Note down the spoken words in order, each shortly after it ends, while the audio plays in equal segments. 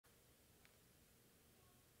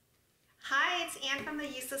it's Anne from the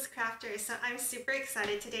Useless Crafter. So I'm super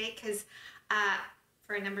excited today because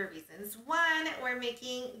for a number of reasons. One, we're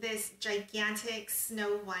making this gigantic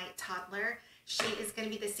Snow White toddler. She is going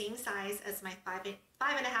to be the same size as my five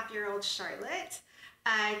and a half year old Charlotte.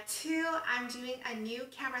 Two, I'm doing a new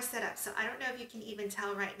camera setup. So I don't know if you can even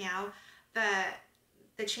tell right now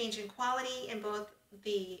the change in quality in both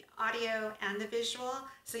the audio and the visual.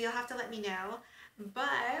 So you'll have to let me know.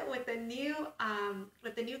 But with the new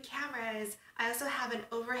cameras, I also have an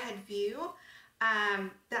overhead view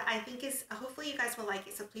that I think is, hopefully you guys will like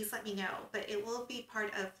it, so please let me know. But it will be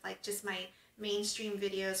part of like just my mainstream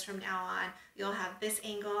videos from now on. You'll have this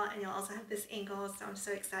angle and you'll also have this angle, so I'm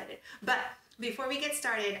so excited. But before we get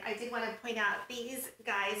started, I did want to point out these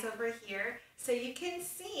guys over here. So you can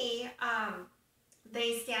see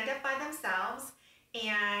they stand up by themselves.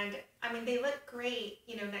 And I mean, they look great,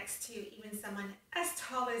 you know, next to even someone as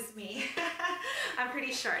tall as me. I'm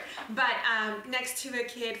pretty short, but next to a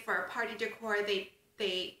kid for a party decor.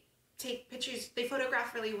 They take pictures, they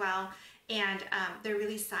photograph really well, and they're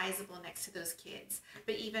really sizable next to those kids.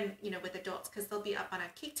 But even, you know, with adults, because they'll be up on a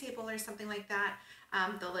cake table or something like that,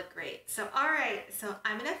 they'll look great. So all right, so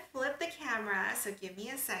I'm gonna flip the camera, so give me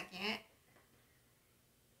a second.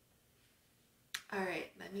 All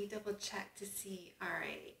right, let me double check to see. All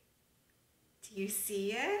right, do you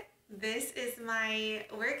see it? This is my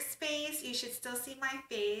workspace. You should still see my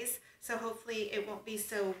face, so hopefully it won't be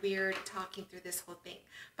so weird talking through this whole thing.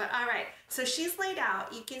 But all right, so she's laid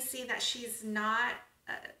out. You can see that she's not,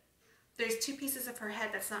 there's two pieces of her head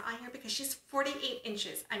that's not on here because she's 48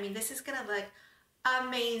 inches. I mean, this is gonna look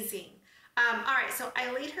amazing. All right, so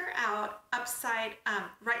I laid her out upside,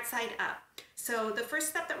 right side up. So the first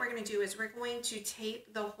step that we're going to do is we're going to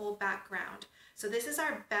tape the whole background. So this is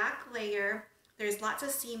our back layer. There's lots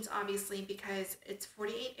of seams, obviously, because it's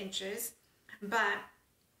 48 inches, but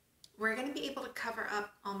we're going to be able to cover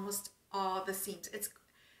up almost all the seams.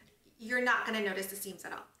 You're not going to notice the seams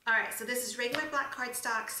at all. All right, so this is regular black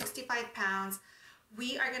cardstock, 65 pounds.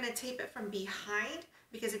 We are going to tape it from behind,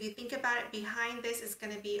 because if you think about it, behind this is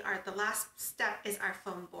going to be the last step is our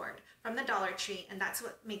foam board from the Dollar Tree, and that's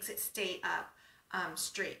what makes it stay up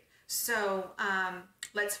straight. So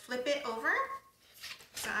let's flip it over.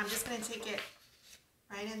 So I'm just going to take it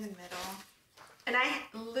right in the middle, and I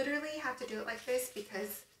literally have to do it like this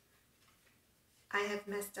because I have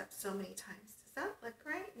messed up so many times. Does that look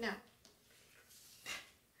right? No.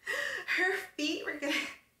 Her feet were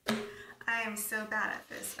gonna. I am so bad at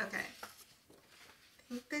this. Okay.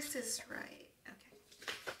 I think this is right. Okay.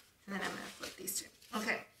 And then I'm going to flip these two.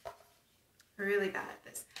 Okay. Really bad at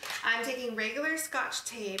this. I'm taking regular Scotch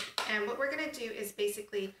tape, and what we're going to do is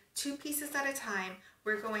basically two pieces at a time.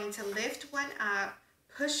 We're going to lift one up,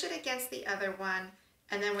 push it against the other one,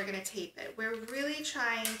 and then we're going to tape it. We're really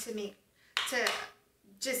trying to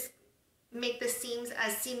just make the seams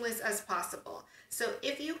as seamless as possible. So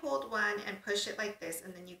if you hold one and push it like this,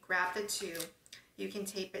 and then you grab the two, you can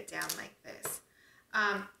tape it down like this.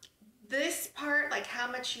 This part, like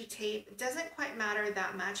how much you tape, doesn't quite matter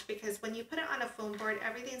that much, because when you put it on a foam board,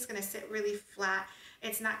 everything's going to sit really flat.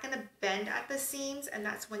 It's not going to bend at the seams, and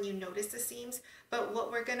that's when you notice the seams. But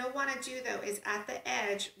what we're going to want to do though is at the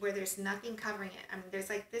edge where there's nothing covering it. I mean, there's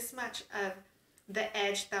like this much of the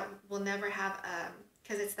edge that will never have,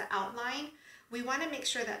 because it's the outline. We want to make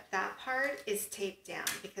sure that that part is taped down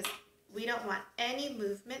because we don't want any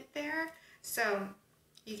movement there. So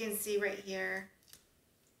you can see right here.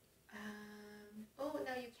 Oh,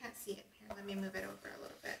 no, you can't see it. Here, let me move it over a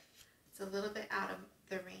little bit. It's a little bit out of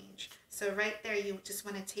the range. So right there, you just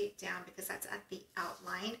want to tape down because that's at the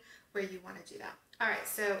outline where you want to do that. All right,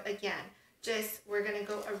 so again, we're going to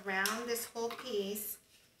go around this whole piece,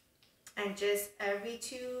 and just every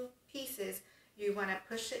two pieces, you want to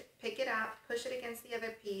push it, pick it up, push it against the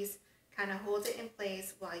other piece, kind of hold it in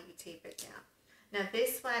place while you tape it down. Now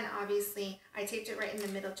this one, obviously, I taped it right in the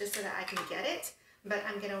middle just so that I can get it. But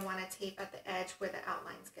I'm going to want to tape at the edge where the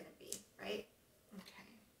outline's going to be, right?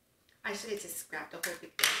 Okay. I should have just grabbed the whole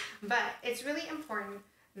big thing. But it's really important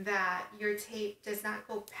that your tape does not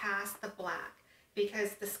go past the black,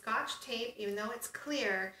 because the Scotch tape, even though it's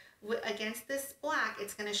clear, against this black,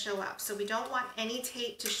 it's going to show up. So we don't want any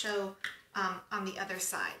tape to show on the other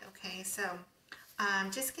side, okay? So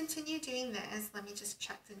just continue doing this. Let me just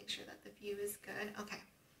check to make sure that the view is good. Okay.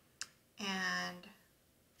 And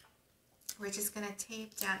we're just going to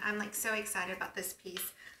tape down. I'm like so excited about this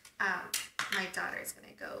piece. My daughter's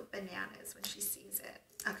going to go bananas when she sees it.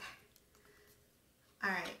 Okay. All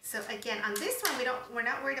right. So again, on this one, we're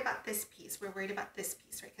not worried about this piece. We're worried about this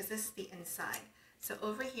piece, right? Because this is the inside. So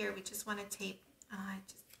over here, we just want to tape,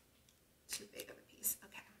 just too big of a piece.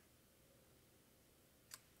 Okay.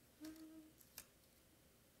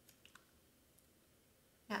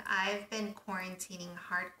 quarantining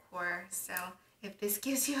hardcore. So if this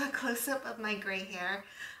gives you a close-up of my gray hair,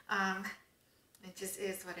 it just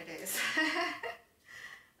is what it is.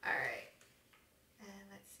 All right, and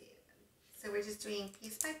let's see. So we're just doing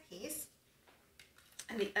piece by piece.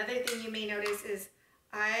 And the other thing you may notice is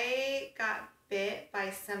I got bit by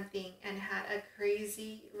something and had a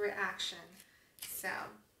crazy reaction. So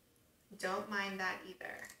don't mind that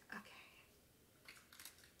either. Okay.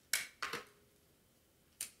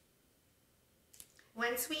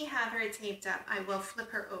 Once we have her taped up, I will flip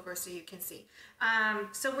her over so you can see.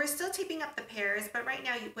 So we're still taping up the pairs, but right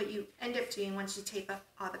now what you end up doing once you tape up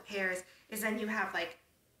all the pairs is then you have like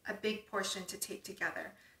a big portion to tape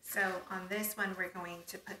together. So on this one, we're going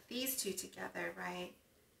to put these two together, right?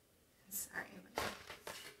 Sorry, let me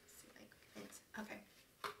see, like, okay.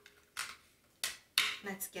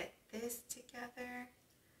 Let's get this together.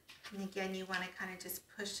 And again, you want to kind of just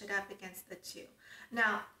push it up against the two.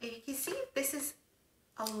 Now, if you can see, this is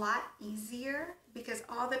a lot easier because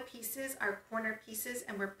all the pieces are corner pieces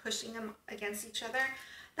and we're pushing them against each other.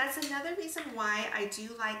 That's another reason why I do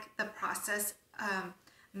like the process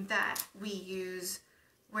that we use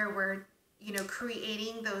where we're, you know,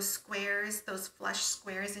 creating those squares, those flush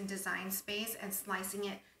squares in Design Space and slicing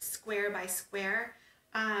it square by square.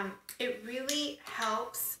 It really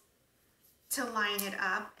helps to line it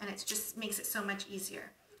up and it just makes it so much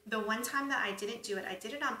easier. The one time that I didn't do it, I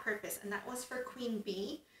did it on purpose, and that was for Queen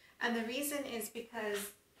Bee. And the reason is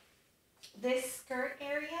because this skirt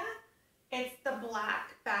area, it's the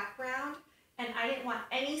black background and I didn't want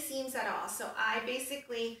any seams at all. So I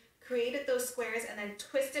basically created those squares and then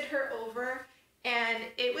twisted her over, and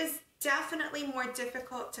it was definitely more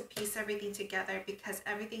difficult to piece everything together because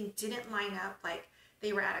everything didn't line up, like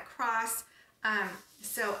they were at a cross.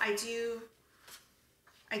 So I do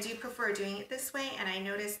prefer doing it this way, and I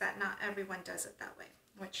noticed that not everyone does it that way,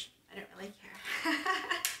 which I don't really care.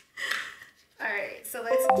 All right, so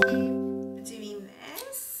let's keep doing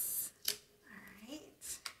this. All right.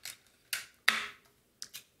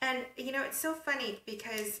 And you know, it's so funny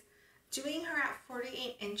because doing her at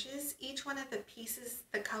 48 inches, each one of the pieces,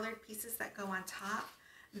 the colored pieces that go on top,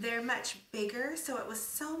 they're much bigger. So it was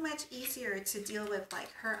so much easier to deal with,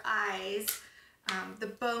 like her eyes, the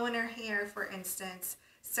bow in her hair, for instance.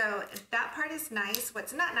 So that part is nice.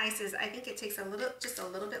 What's not nice is I think it takes just a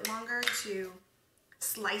little bit longer to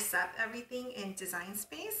slice up everything in Design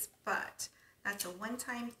Space, but that's a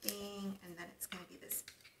one-time thing, and then it's going to be this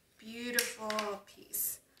beautiful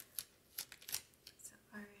piece.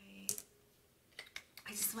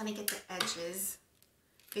 I just want to get the edges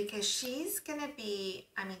because she's going to be,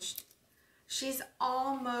 I mean, she's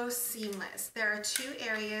almost seamless. There are two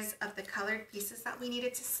areas of the colored pieces that we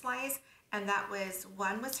needed to slice, and that was,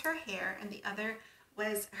 one was her hair and the other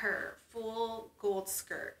was her full gold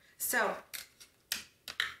skirt. So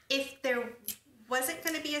if there wasn't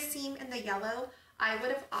going to be a seam in the yellow, I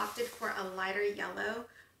would have opted for a lighter yellow.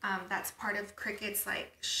 That's part of Cricut's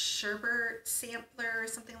like sherbet sampler or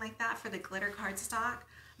something like that for the glitter cardstock,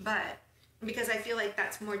 but because I feel like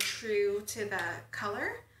that's more true to the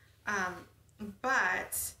color,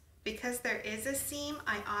 but because there is a seam,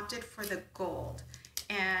 I opted for the gold,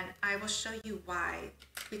 and I will show you why.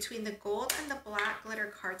 Between the gold and the black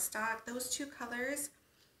glitter cardstock, those two colors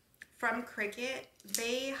from Cricut,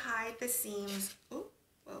 they hide the seams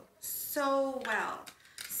so well.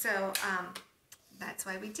 So that's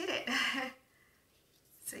why we did it.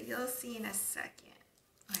 So you'll see in a second.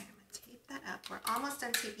 All right, I'm gonna tape that up. We're almost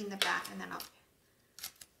done taping the back, and then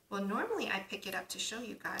well, normally I pick it up to show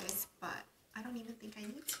you guys, but I don't even think I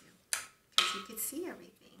need to because you could see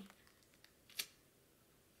everything.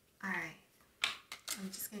 All right,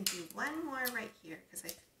 I'm just gonna do one more right here because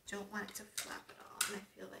I don't want it to flap at all, and I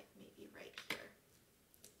feel like maybe right here.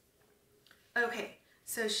 Okay,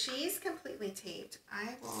 so she's completely taped.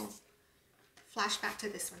 I will flash back to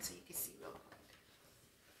this one so you can see real quick.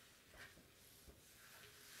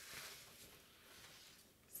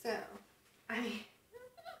 So, I mean,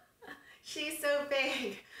 she's so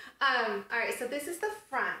big. All right, so this is the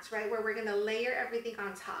front, right, where we're gonna layer everything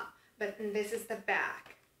on top, but then this is the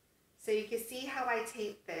back. So you can see how I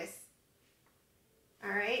tape this.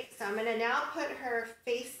 All right, so I'm gonna now put her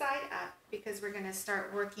face side up because we're gonna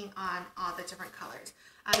start working on all the different colors.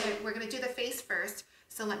 We're gonna do the face first,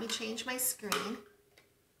 so let me change my screen.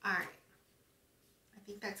 All right, I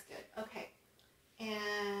think that's good. Okay,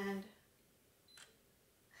 and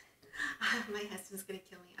my husband's gonna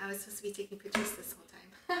kill me. I was supposed to be taking pictures this whole time.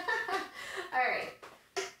 All right.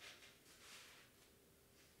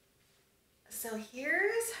 So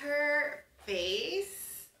here's her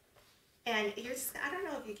face, and you're just, I don't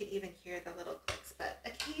know if you can even hear the little clicks, but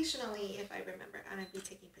occasionally if I remember, I'm gonna be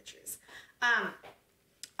taking pictures.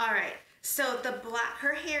 All right, so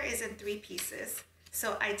her hair is in 3 pieces.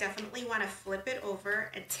 So I definitely want to flip it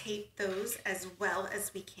over and tape those as well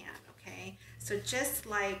as we can, okay? So just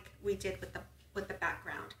like we did with the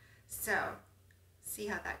background. So see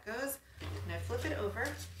how that goes? I'm gonna flip it over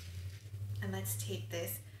and let's tape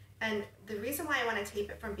this. And the reason why I want to tape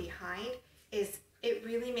it from behind is it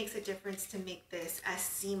really makes a difference to make this as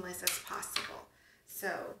seamless as possible.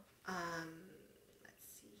 So let's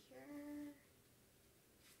see here.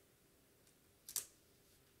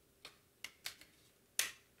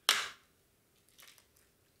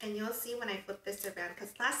 And you'll see when I flip this around,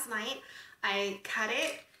 because last night I cut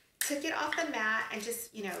it, took it off the mat, and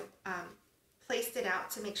just, you know, placed it out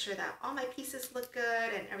to make sure that all my pieces look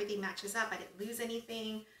good and everything matches up. I didn't lose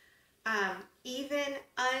anything. Even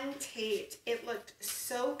untaped, it looked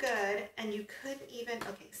so good, and you couldn't even,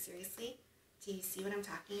 okay, seriously, do you see what I'm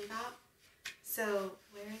talking about? So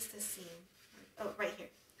where is the seam? Oh, right here.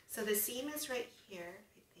 So the seam is right here,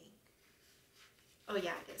 I think. Oh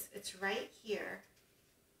yeah, it is. It's right here.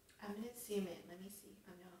 I'm gonna zoom in. Let me see.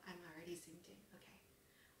 Oh no, I'm already zoomed in. Okay.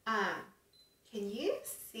 Can you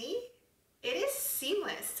see? It is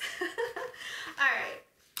seamless. All right.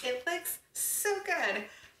 It looks so good.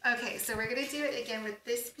 Okay, so we're gonna do it again with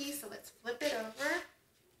this piece. So let's flip it over.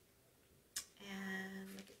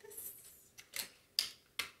 And look at this.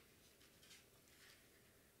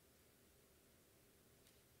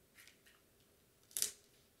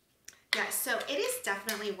 Yeah, so it is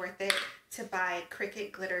definitely worth it to buy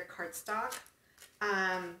Cricut glitter cardstock.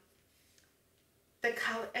 The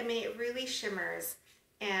color, I mean, it really shimmers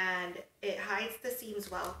and it hides the seams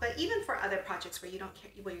well. But even for other projects where you don't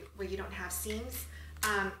care, where you don't have seams,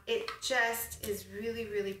 it just is really,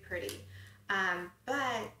 really pretty.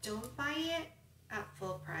 But don't buy it at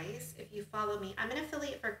full price. If you follow me, I'm an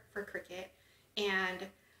affiliate for Cricut, and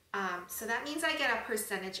so that means I get a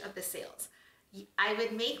percentage of the sales. I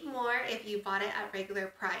would make more if you bought it at regular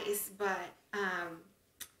price, but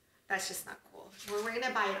that's just not cool. We're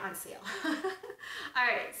gonna buy it on sale. All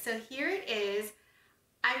right, so here it is.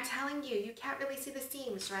 I'm telling you, you can't really see the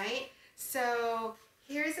seams, right? So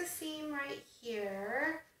here's a seam right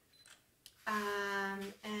here.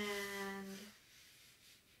 And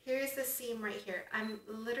here's the seam right here. I'm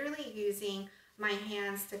literally using my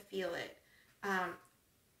hands to feel it. I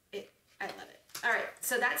love it. All right,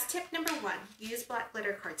 so that's tip number 1. Use black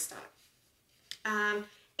glitter cardstock. And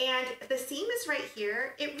the seam is right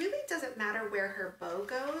here. It really doesn't matter where her bow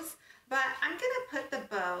goes, but I'm gonna put the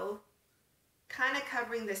bow kind of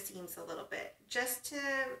covering the seams a little bit, just to,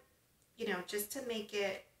 you know, just to make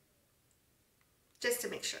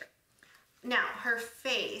sure. Now, her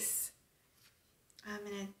face, I'm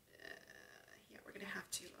gonna, yeah, we're gonna have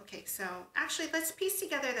to. Okay, so actually, let's piece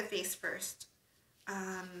together the face first.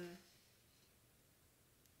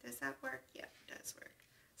 Does that work? Yeah, it does work.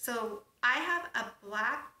 So I have a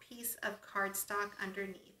black piece of cardstock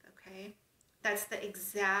underneath, okay? That's the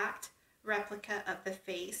exact replica of the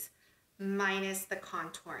face minus the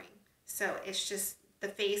contouring. So it's just the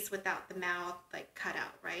face without the mouth like cut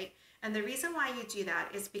out, right? And the reason why you do that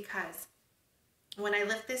is because when I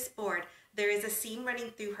lift this board, there is a seam running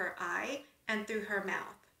through her eye and through her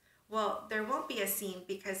mouth. Well, there won't be a seam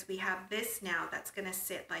because we have this now that's gonna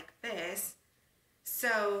sit like this.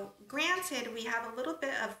 So granted, we have a little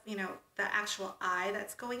bit of, you know, the actual eye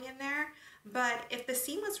that's going in there, but if the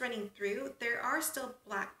seam was running through, there are still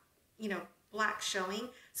black, you know, black showing.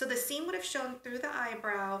 So the seam would have shown through the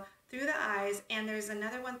eyebrow, through the eyes, and there's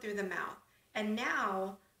another one through the mouth. And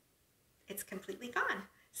now it's completely gone.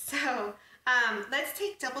 So let's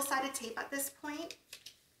take double-sided tape at this point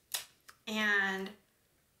and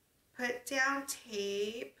put down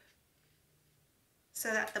tape so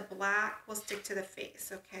that the black will stick to the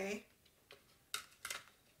face, okay?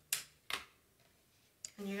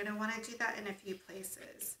 And you're gonna wanna do that in a few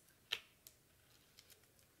places.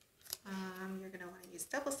 You're gonna wanna use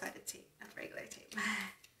double-sided tape, not regular tape.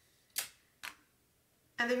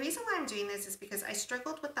 And the reason why I'm doing this is because I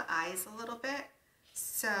struggled with the eyes a little bit,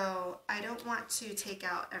 so I don't want to take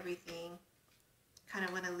out everything, kind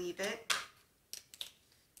of wanna leave it.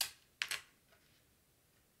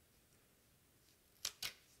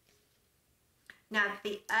 Now,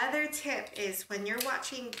 the other tip is when you're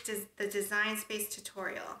watching the Design Space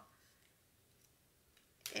tutorial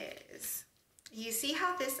is, you see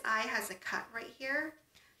how this eye has a cut right here?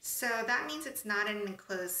 So that means it's not an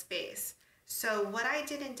enclosed space. So what I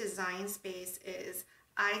did in Design Space is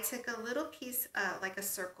I took a little piece, like a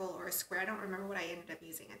circle or a square. I don't remember what I ended up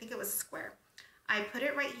using. I think it was a square. I put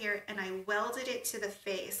it right here and I welded it to the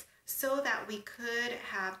face so that we could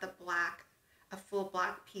have the black, a full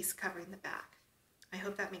black piece covering the back. I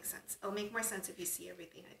hope that makes sense. It'll make more sense if you see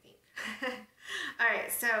everything, I think. All right,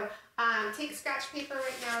 so take scratch paper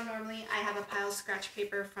right now. Normally I have a pile of scratch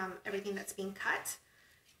paper from everything that's being cut.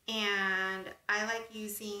 And I like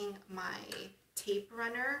using my tape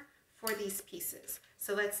runner for these pieces.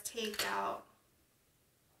 So let's take out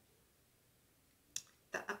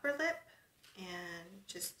the upper lip and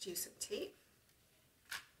just do some tape.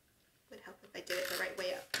 Would help if I did it the right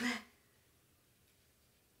way up.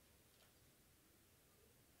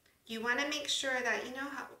 You want to make sure that, you know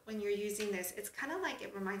how when you're using this, it's kind of like,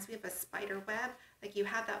 it reminds me of a spider web, like you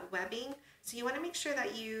have that webbing. So you want to make sure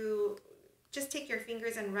that you just take your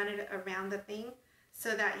fingers and run it around the thing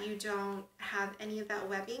so that you don't have any of that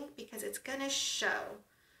webbing, because it's going to show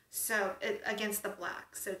against the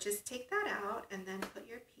black. So just take that out and then put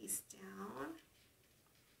your piece down.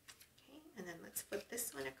 Okay, and then let's flip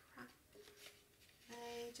this one across.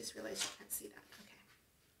 I just realized you can't see that. Okay.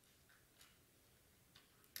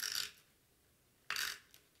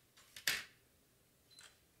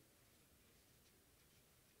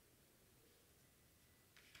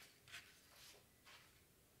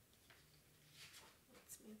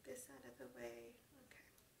 Move this out of the way.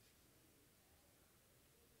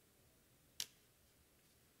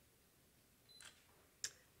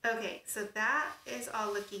 Okay. Okay, so that is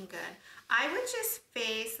all looking good. I would just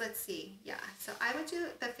face, let's see, yeah, so I would do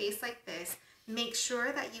the face like this. Make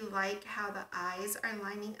sure that you like how the eyes are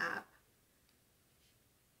lining up.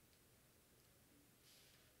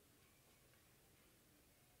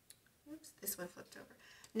 Oops, this one flipped over.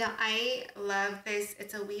 Now, I love this.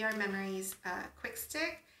 It's a We Are Memories quick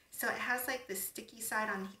stick. So it has like the sticky side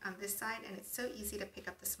on this side, and it's so easy to pick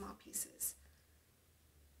up the small pieces.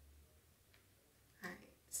 All right,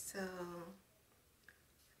 so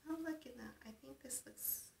I'm looking at, I think this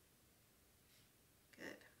looks good.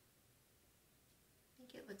 I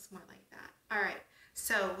think it looks more like that. All right,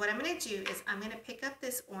 so what I'm gonna do is I'm gonna pick up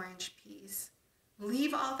this orange piece,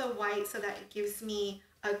 leave all the white so that it gives me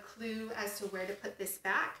a clue as to where to put this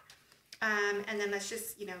back. And then let's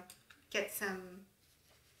just, you know, get some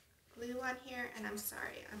glue on here. And I'm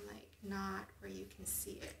sorry, I'm like not where you can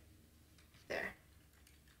see it. There.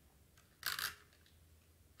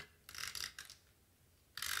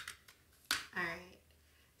 All right,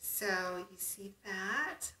 so you see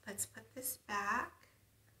that. Let's put this back.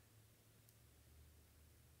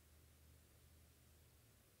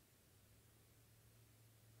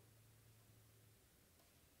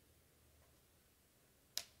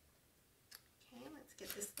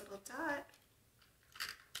 Get this little dot.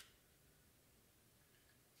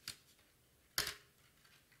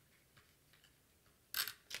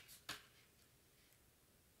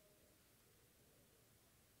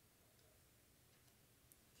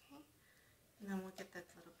 Okay, and then we'll get the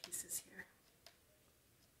little pieces here.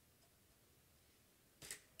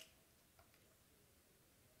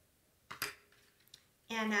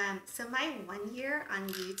 And so my 1 year on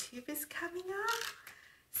YouTube is coming up.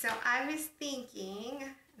 So I was thinking,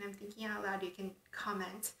 and I'm thinking out loud, you can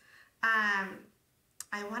comment, I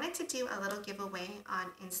wanted to do a little giveaway on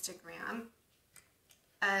Instagram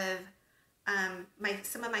of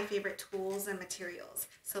some of my favorite tools and materials.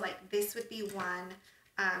 So like this would be one,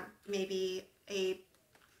 maybe a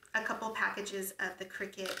couple packages of the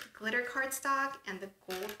Cricut glitter cardstock and the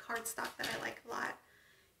gold cardstock that I like a lot.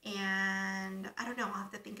 And I don't know, I'll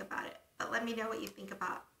have to think about it, but let me know what you think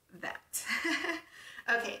about that.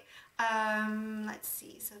 Okay, let's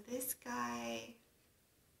see. So this guy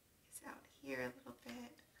is out here a little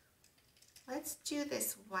bit. Let's do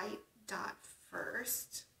this white dot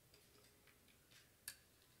first.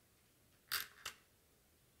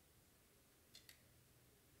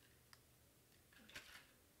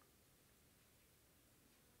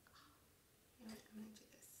 Okay. I'm gonna do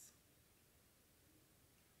this.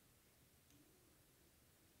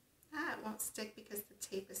 Ah, it won't stick because the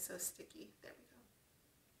tape is so sticky. There we go.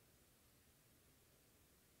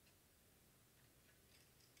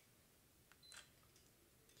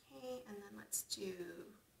 Okay, and then let's do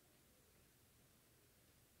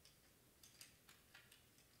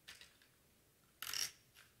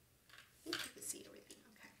I think you can see everything,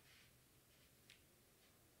 okay.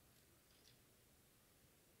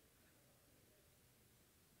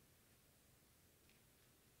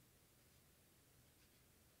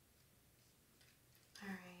 All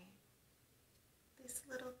right, this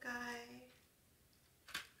little guy.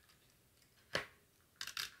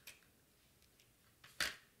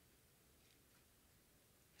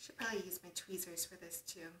 I should probably use my tweezers for this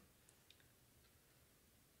too.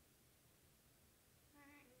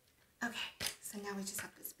 All right. Okay, So now we just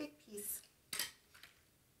have this big piece.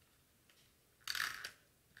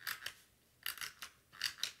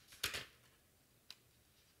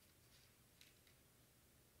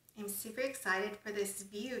 I'm super excited for this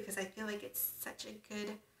view because I feel like it's such a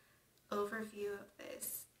good overview of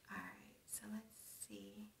this. All right, so let's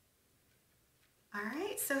see. All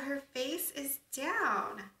right, so her face is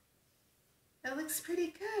down. That looks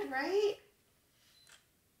pretty good, right?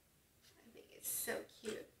 I think it's so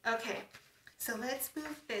cute. Okay, so let's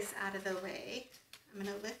move this out of the way. I'm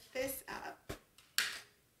gonna lift this up.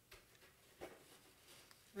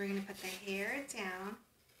 We're gonna put the hair down.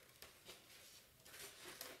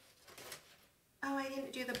 Oh, I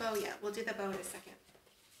didn't do the bow yet. We'll do the bow in a second.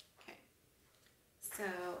 Okay, so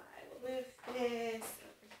I will move this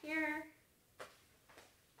over here.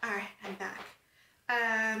 All right, I'm back.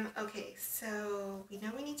 Okay, so we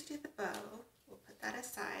know we need to do the bow. We'll put that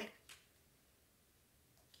aside.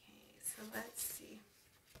 Okay, so let's see.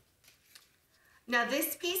 Now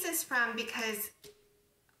this piece is from because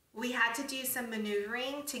we had to do some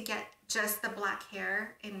maneuvering to get just the black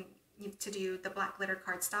hair and to do the black glitter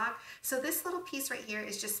cardstock. So this little piece right here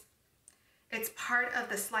is just, it's part of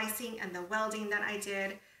the slicing and the welding that I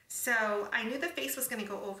did. So I knew the face was going to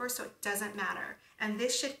go over, so it doesn't matter. And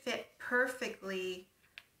this should fit perfectly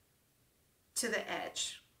to the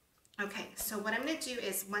edge. Okay, so what I'm going to do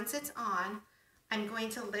is once it's on, I'm going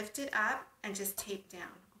to lift it up and just tape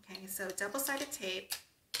down. Okay, so double-sided tape.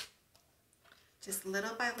 Just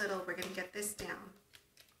little by little, we're going to get this down.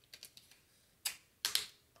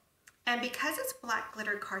 And because it's black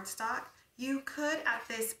glitter cardstock, you could at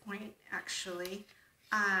this point actually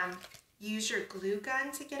use your glue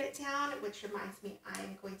gun to get it down, which reminds me, I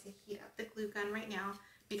am going to heat up the glue gun right now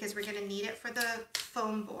because we're going to need it for the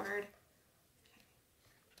foam board.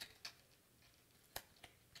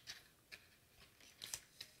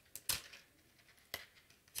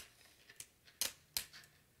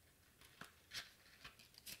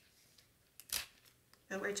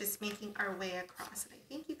 But we're just making our way across, and I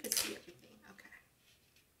think you can see everything. Okay.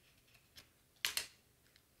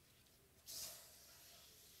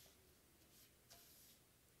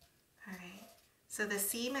 All right. So the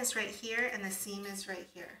seam is right here, and the seam is right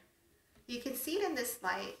here. You can see it in this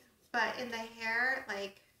light, but in the hair,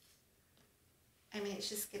 like, I mean, it's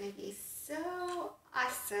just gonna be so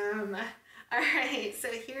awesome. All right. So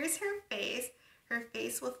here's her face. Her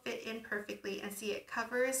face will fit in perfectly, and see it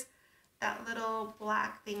covers that little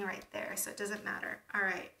black thing right there, so it doesn't matter. All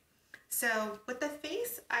right, so with the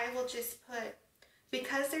face, I will just put,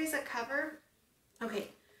 because there's a cover, okay,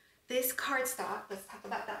 this cardstock, let's talk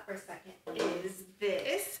about that for a second, is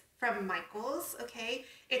this from Michaels, okay?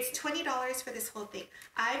 It's $20 for this whole thing.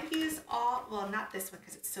 I've used all, well, not this one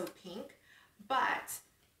because it's so pink, but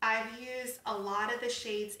I've used a lot of the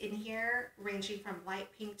shades in here, ranging from light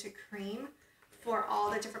pink to cream, for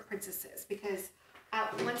all the different princesses, because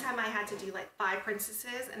one time I had to do like 5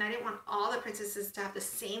 princesses, and I didn't want all the princesses to have the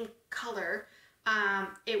same color.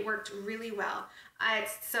 It worked really well.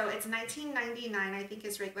 So it's $19.99, I think,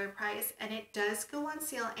 is regular price, and it does go on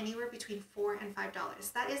sale anywhere between $4 and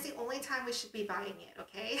 $5. That is the only time we should be buying it,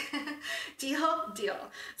 okay? Deal.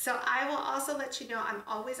 So I will also let you know, I'm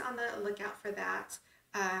always on the lookout for that.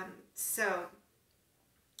 So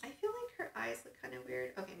I feel like her eyes look kind of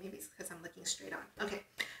weird. Okay, maybe it's because I'm looking straight on. Okay,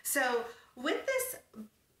 so with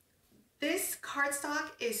this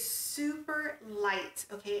cardstock is super light,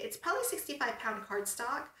 okay? It's probably 65-pound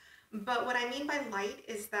cardstock, but what I mean by light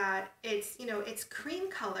is that it's, you know, it's cream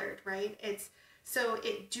colored, right? So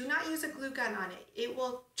do not use a glue gun on it. It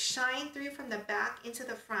will shine through from the back into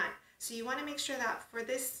the front. So you want to make sure that for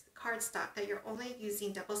this cardstock that you're only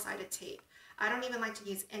using double-sided tape. I don't even like to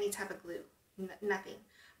use any type of glue, nothing.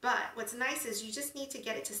 But what's nice is you just need to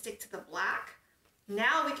get it to stick to the black.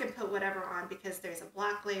 Now we can put whatever on because there's a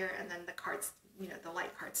black layer and then the cards, you know, the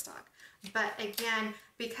light cardstock. But again,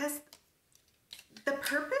 because the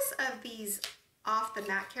purpose of these off the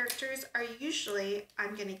mat characters are usually,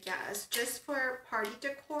 I'm gonna guess, just for party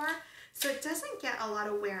decor. So it doesn't get a lot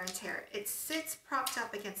of wear and tear. It sits propped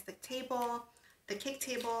up against the table, the cake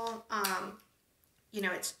table, you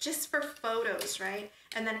know, it's just for photos, right?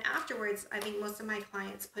 And then afterwards, I think most of my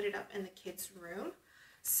clients put it up in the kids' room.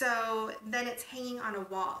 So then it's hanging on a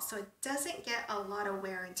wall. So it doesn't get a lot of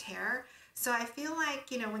wear and tear. So I feel like,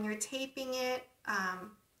 you know, when you're taping it,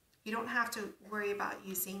 you don't have to worry about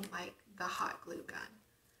using like the hot glue gun.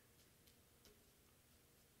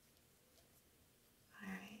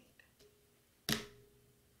 All right.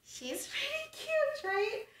 She's pretty cute,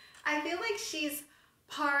 right? I feel like she's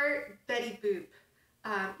part Betty Boop.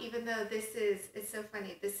 Even though it's so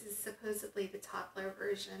funny, this is supposedly the toddler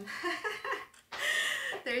version.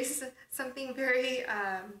 There's something very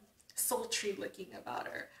sultry looking about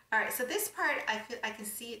her. All right, so this part I can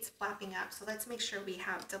see it's flapping up. So let's make sure we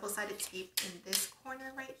have double-sided tape in this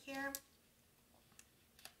corner right here.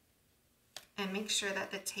 And make sure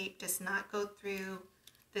that the tape does not go through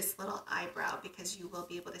this little eyebrow because you will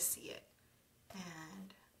be able to see it.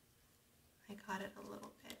 And I got it a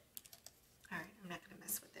little bit. All right, I'm not gonna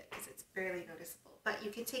mess with it because it's barely noticeable. But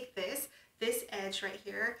you can take this edge right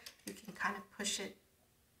here, you can kind of push it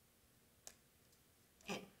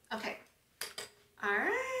in. Okay, all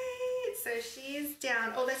right, so she's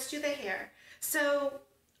down. Oh, let's do the hair. So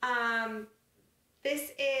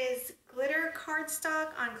this is glitter cardstock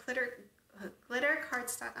on glitter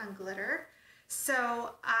cardstock on glitter.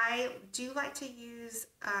 So I do like to use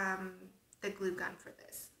the glue gun for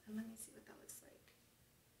this. And let me see what that looks like.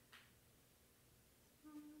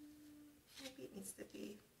 Maybe it needs to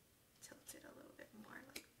be tilted a little bit more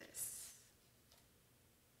like this.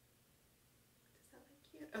 Does that look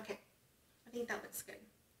cute? Okay, I think that looks good.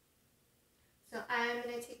 So I'm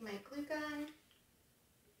gonna take my glue gun.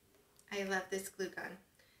 I love this glue gun.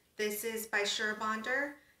 This is by Sure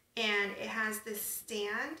Bonder, and it has this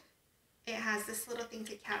stand. It has this little thing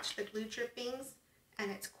to catch the glue drippings,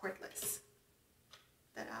 and it's cordless.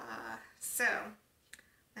 Ta-da! So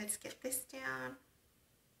let's get this down.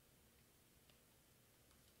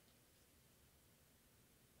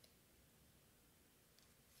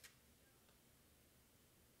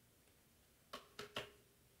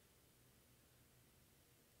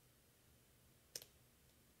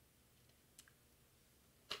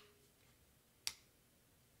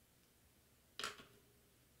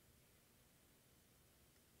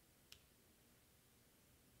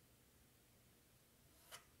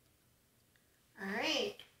 All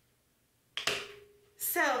right,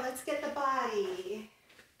 so let's get the body.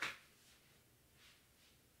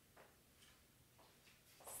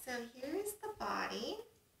 So here's the body,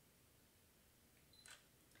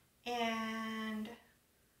 and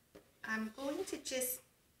I'm going to just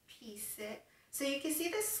piece it. So you can see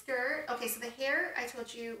the skirt. Okay, so the hair I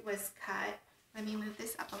told you was cut. Let me move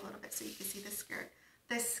this up a little bit so you can see the skirt.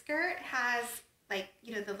 The skirt has, like,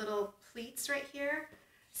 you know, the little pleats right here.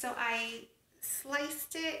 So I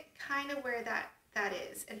sliced it kind of where that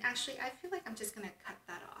is. And actually, I feel like I'm just going to cut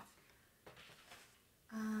that off.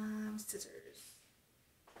 Scissors.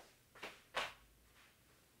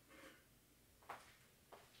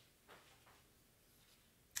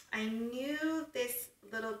 I knew this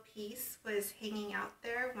little piece was hanging out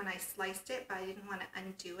there when I sliced it, but I didn't want to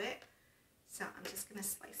undo it. So I'm just going to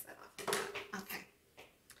slice that off. Okay.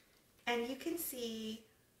 And you can see,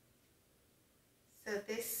 so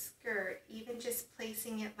this skirt, even just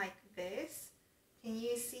placing it like this, can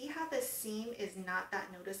you see how the seam is not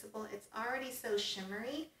that noticeable? It's already so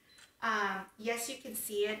shimmery. Yes, you can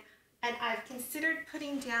see it. And I've considered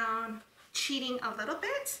putting down, cheating a little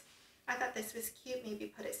bit. I thought this was cute, maybe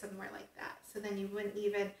put it somewhere like that. So then you wouldn't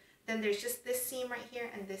even, then there's just this seam right here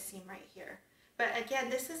and this seam right here. But again,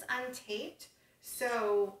 this is untaped.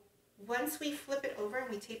 So once we flip it over and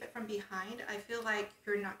we tape it from behind, I feel like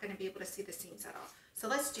you're not going to be able to see the seams at all. So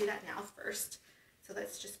let's do that now first. So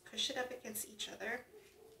let's just push it up against each other.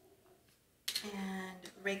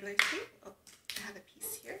 And regular tape. Oh, I have a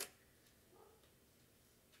piece here.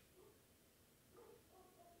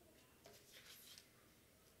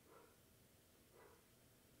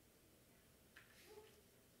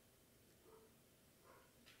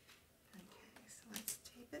 Okay, so let's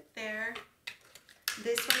tape it there.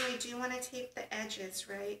 This one we do want to tape the edges,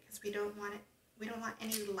 right? Because we don't want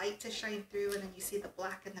any light to shine through, and then you see the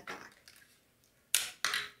black in the back.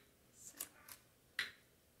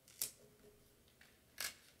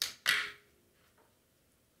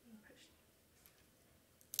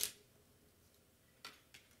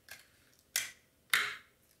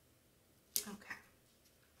 Okay.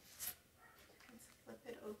 Let's flip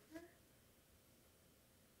it over.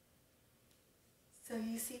 So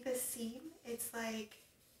you see the seam? It's like,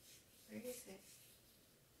 where is it?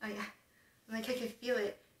 Oh yeah, like I can feel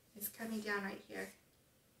it. It's coming down right here.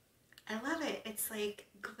 I love it. It's like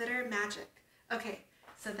glitter magic. Okay,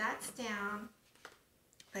 so that's down.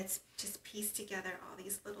 Let's just piece together all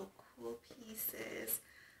these little cool pieces.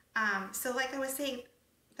 So like I was saying,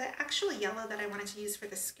 the actual yellow that I wanted to use for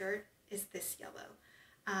the skirt is this yellow.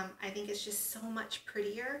 I think it's just so much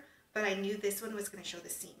prettier, but I knew this one was going to show the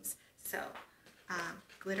seams. So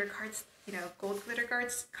glitter cards, you know, gold glitter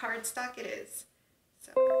cardstock it is.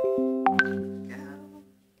 So there we go.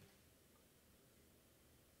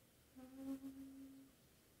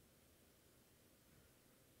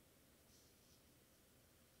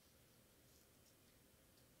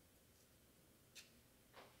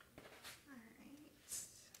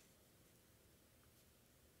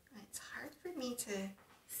 to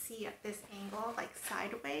see at this angle, like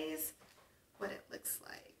sideways, what it looks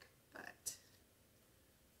like, but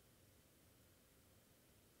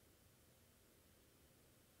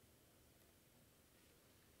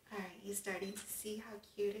all right, you're starting to see how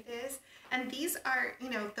cute it is. And these are, you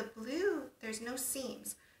know, the blue, there's no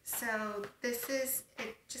seams. So this is,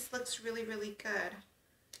 it just looks really, really good.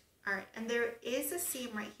 All right, and there is a seam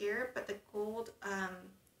right here, but the gold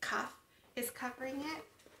cuff is covering it.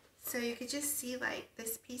 So you could just see like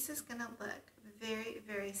this piece is gonna look very,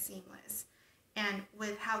 very seamless. And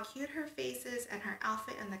with how cute her face is and her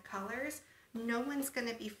outfit and the colors, no one's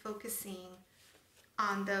gonna be focusing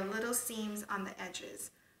on the little seams on the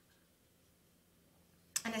edges.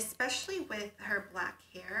 And especially with her black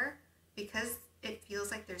hair, because it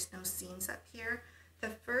feels like there's no seams up here, the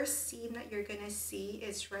first seam that you're gonna see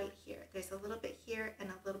is right here. There's a little bit here and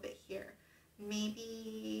a little bit here,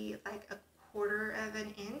 maybe like a quarter of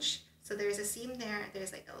an inch. So there's a seam there,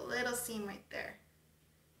 there's like a little seam right there.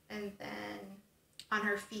 And then on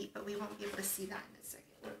her feet, but we won't be able to see that in a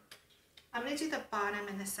second. I'm gonna do the bottom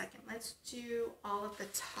in a second. Let's do all of the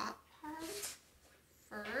top part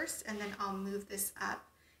first, and then I'll move this up,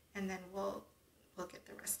 and then we'll get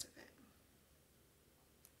the rest of it.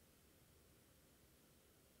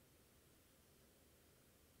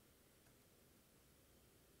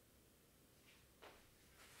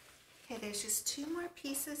 Okay, there's just two more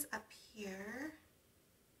pieces up here.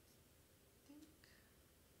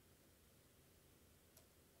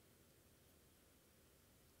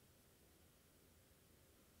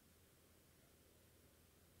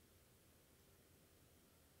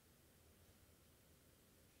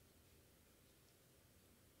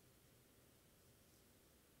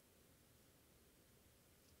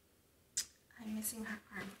 I'm missing her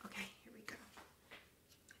arm. Okay, here we go.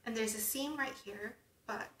 And there's a seam right here,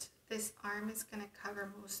 but this arm is going to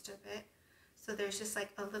cover most of it. So there's just like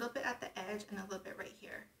a little bit at the edge and a little bit right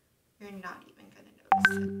here. You're not even going to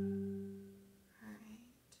notice it. All right.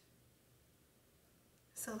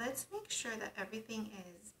 So let's make sure that everything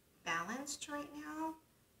is balanced right now,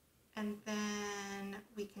 and then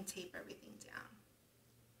we can tape everything down.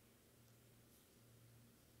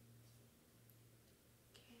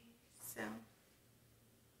 Okay, so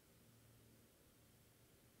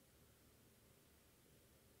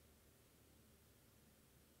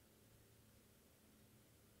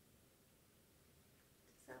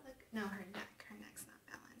no, her neck's not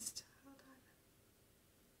balanced. Hold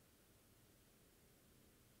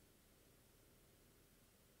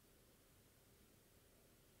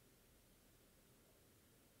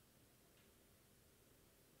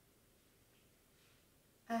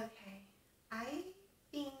on. Okay, I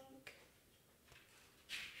think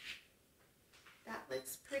that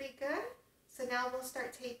looks pretty good. So now we'll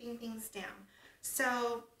start taping things down.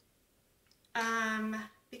 So,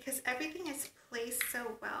 because everything is placed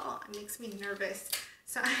so well, it makes me nervous.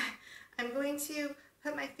 So I'm going to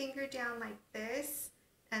put my finger down like this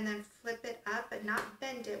and then flip it up, but not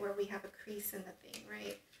bend it where we have a crease in the thing,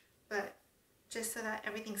 right? But just so that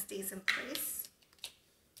everything stays in place.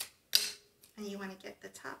 And you want to get the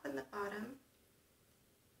top and the bottom.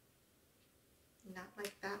 Not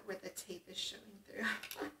like that where the tape is showing through.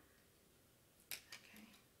 Okay.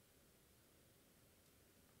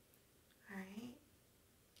 All right.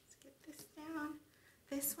 Down.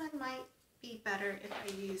 This one might be better if I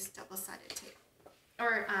use double-sided tape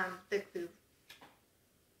or the glue.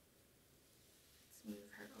 Let's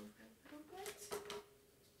move her over a little bit.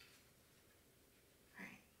 All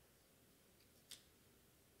right.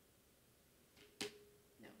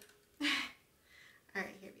 No. All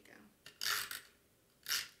right, here we go.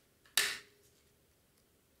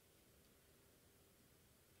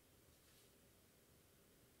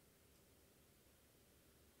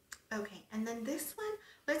 Okay, and then this one,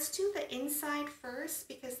 let's do the inside first,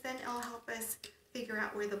 because then it'll help us figure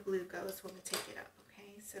out where the blue goes when we take it up.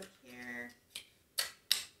 Okay, so here.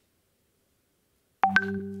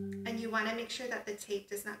 And you want to make sure that the tape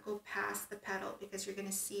does not go past the petal, because you're going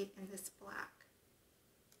to see it in this black.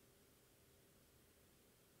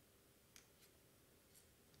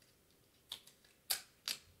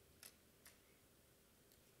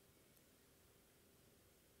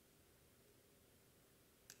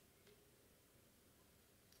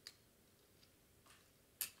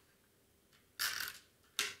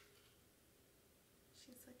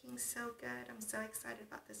 So good. I'm so excited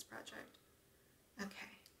about this project.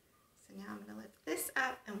 Okay, so now I'm going to lift this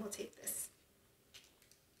up and we'll tape this.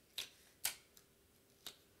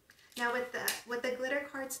 Now with the glitter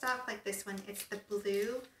cardstock like this one, it's the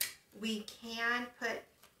blue. We can put,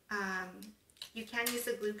 you can use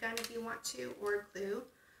a glue gun if you want to, or glue.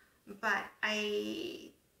 but I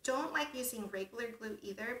don't like using regular glue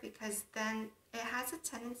either, because then it has a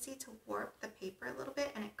tendency to warp the paper a little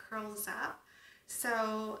bit and it curls up.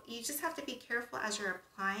 So you just have to be careful as you're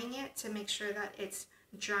applying it to make sure that it's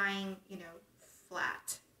drying, you know,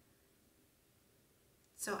 flat.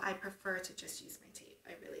 So I prefer to just use my tape.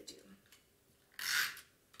 I really do.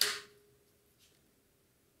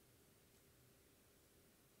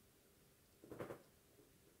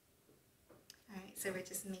 All right, so we're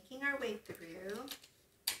just making our way through.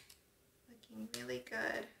 Looking really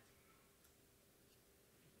good.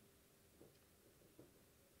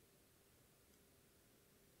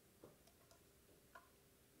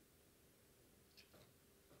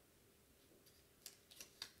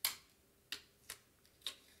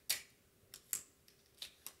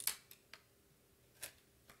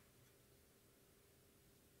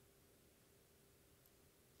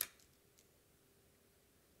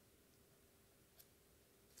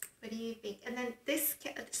 What do you think? And then this,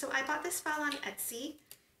 so I bought this file on Etsy,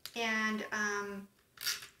 and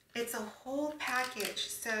it's a whole package.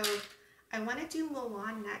 So I want to do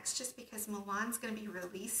Milan next, just because Milan's going to be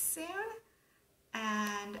released soon.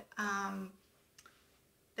 And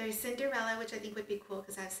there's Cinderella, which I think would be cool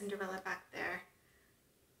because I have Cinderella back there.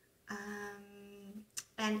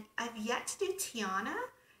 And I've yet to do Tiana,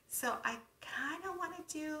 so I kind of want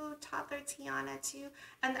to do toddler Tiana too.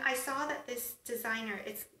 And I saw that this designer,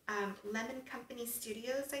 it's Lemon Company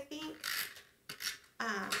Studios, I think.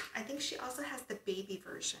 I think she also has the baby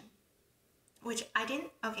version, which I didn't,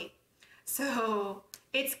 okay, so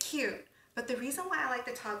it's cute. But the reason why I like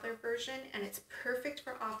the toddler version, and it's perfect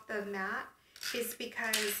for off the mat, is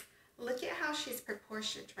because look at how she's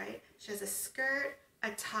proportioned, right? She has a skirt,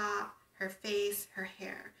 a top, her face, her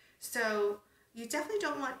hair. So you definitely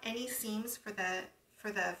don't want any seams for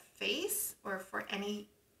the face or for any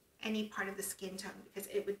part of the skin tone, because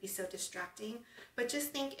it would be so distracting. But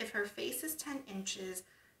just think, if her face is 10 inches,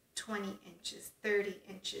 20 inches, 30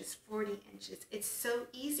 inches, 40 inches, it's so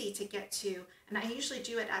easy to get to, and I usually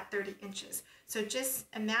do it at 30 inches. So just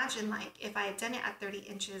imagine, like, if I had done it at 30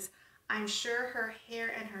 inches, I'm sure her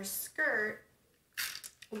hair and her skirt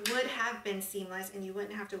would have been seamless, and you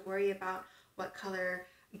wouldn't have to worry about what color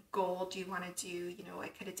gold you want to do. You know, I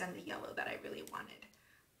could have done the yellow that I really wanted.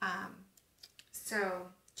 So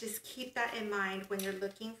just keep that in mind when you're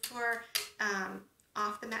looking for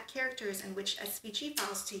off the mat characters and which SVG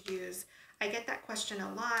files to use. I get that question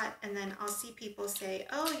a lot, and then I'll see people say,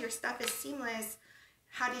 oh, your stuff is seamless.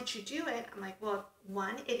 How did you do it? I'm like, well,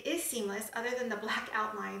 one, it is seamless other than the black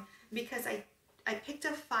outline, because I picked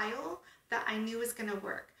a file that I knew was gonna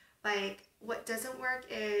work. Like, what doesn't work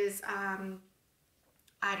is,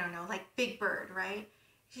 I don't know, like Big Bird, right?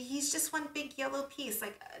 He's just one big yellow piece.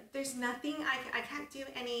 Like, there's nothing, I can't do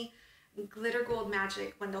any glitter gold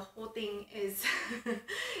magic when the whole thing is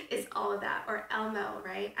is all of that. Or Elmo,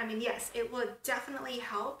 right? I mean, yes, it will definitely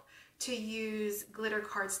help to use glitter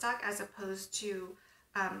cardstock as opposed to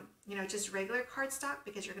you know, just regular cardstock,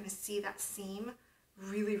 because you're going to see that seam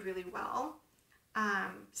really, really well.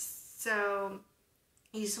 So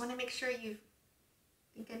you just want to make sure you,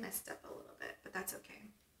 I think I messed up a little bit, but that's okay.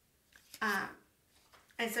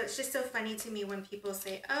 And so it's just so funny to me when people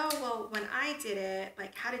say, oh, well, when I did it,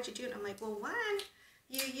 like, how did you do it? I'm like, well, one,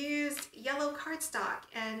 you used yellow cardstock,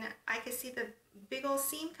 and I could see the big old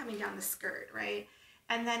seam coming down the skirt, right?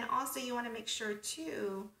 And then also you want to make sure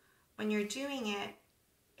too, when you're doing it,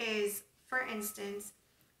 is, for instance,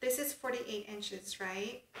 this is 48 inches,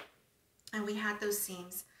 right? And we had those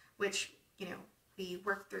seams, which, you know, we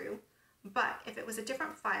worked through. But if it was a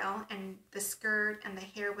different file and the skirt and the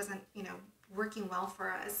hair wasn't, you know, working well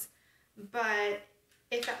for us, but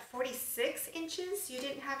if at 46 inches you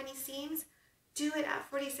didn't have any seams, do it at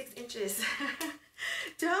 46 inches.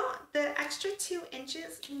 Don't, the extra 2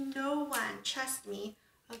 inches, no one, trust me.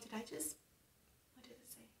 Oh, did I just, what did it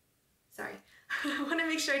say? Sorry. I want to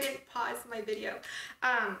make sure I didn't pause my video.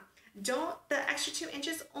 Don't, the extra 2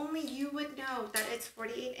 inches, only you would know that it's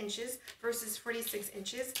 48 inches versus 46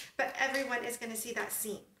 inches, but everyone is going to see that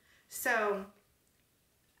seam. So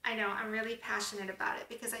I know I'm really passionate about it,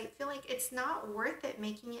 because I feel like it's not worth it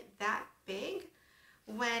making it that big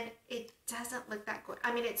when it doesn't look that good.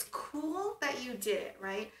 I mean, it's cool that you did it,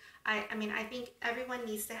 right? I mean, I think everyone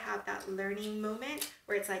needs to have that learning moment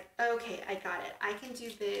where it's like, okay, I got it. I can do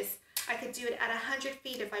this. I could do it at 100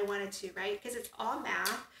 feet if I wanted to, right? Because it's all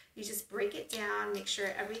math. You just break it down, make sure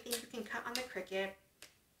everything you can cut on the Cricut.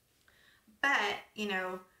 But, you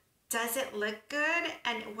know, does it look good?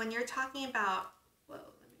 And when you're talking about, whoa,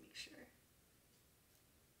 let me make sure.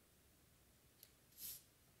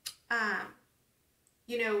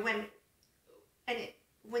 You know, when, and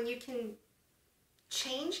when you can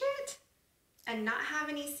change it and not have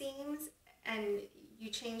any seams, and you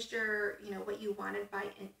changed your, what you wanted by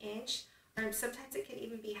an inch, or sometimes it can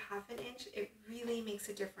even be half an inch, it really makes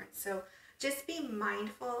a difference. So just be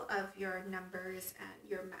mindful of your numbers and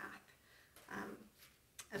your math.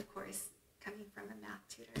 Of course, coming from a math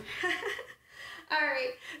tutor. All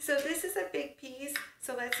right, so this is a big piece,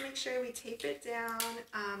 so let's make sure we tape it down.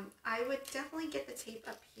 I would definitely get the tape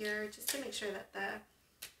up here just to make sure that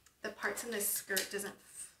the parts in the skirt doesn't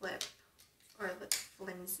flip or look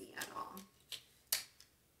flimsy at all.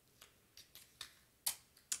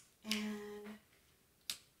 And,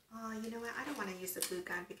 oh, you know what? I don't want to use the glue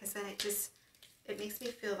gun because then it makes me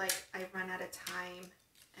feel like I run out of time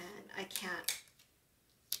and I can't.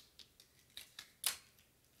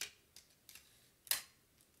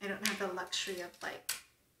 I don't have the luxury of like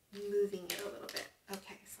moving it a little bit.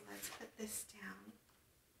 Okay, so let's put this down.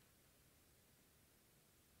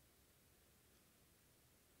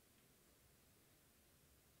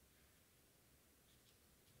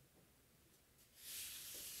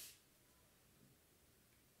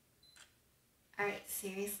 All right,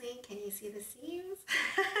 seriously, can you see the seams?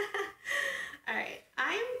 All right,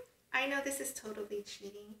 I know this is totally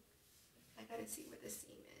cheating. I gotta see where the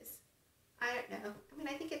seam is. I don't know. I mean,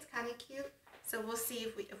 I think it's kind of cute. So we'll see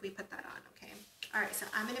if we put that on, okay? All right, so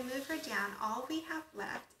I'm gonna move her down. All we have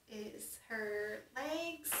left is her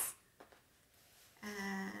legs and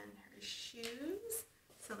her shoes.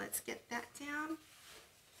 So let's get that down.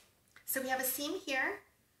 So we have a seam here.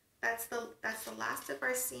 That's the last of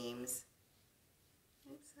our seams.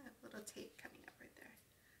 Oops, I have a little tape coming up right there.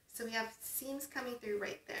 So we have seams coming through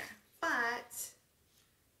right there, but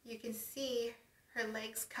you can see her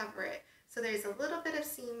legs cover it. So there's a little bit of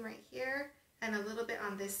seam right here and a little bit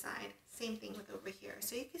on this side. Same thing with over here.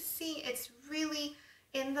 So you can see it's really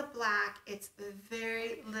in the black, it's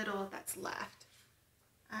very little that's left.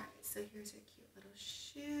 All right, so here's her cute little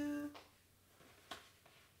shoe.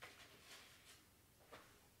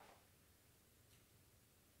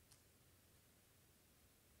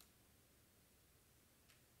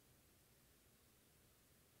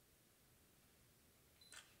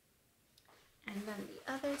 And then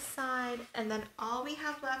the other side, and then all we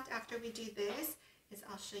have left after we do this is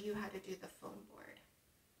I'll show you how to do the foam board.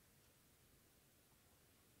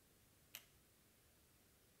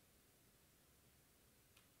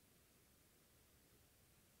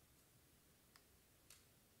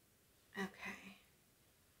 Okay,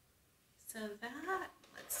 so that,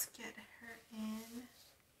 let's get her in.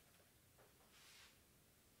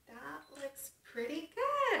 That looks pretty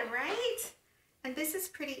good, right? And this is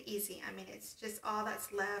pretty easy. I mean, it's just all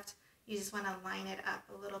that's left. You just want to line it up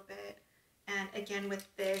a little bit. And again, with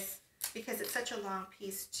this, because it's such a long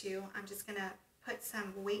piece too, I'm just going to put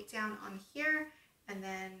some weight down on here and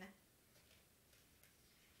then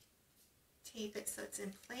tape it so it's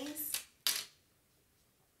in place.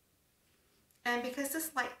 And because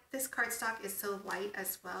this cardstock is so light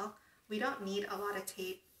as well, we don't need a lot of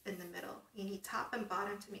tape in the middle. You need top and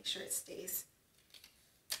bottom to make sure it stays.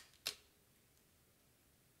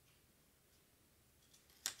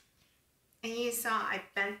 And you saw I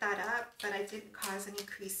bent that up, but I didn't cause any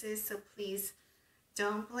creases, so please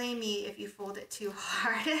don't blame me if you fold it too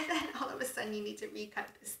hard and then all of a sudden you need to recut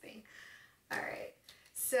this thing. All right,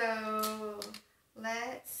 so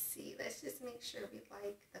let's see. Let's just make sure we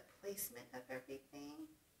like the placement of everything.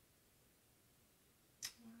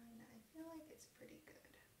 And I feel like it's pretty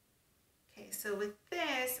good. Okay, so with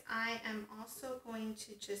this, I am also going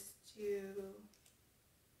to just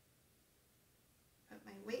put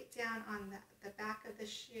my weight down on the back of the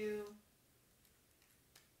shoe,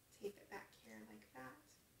 tape it back here like that.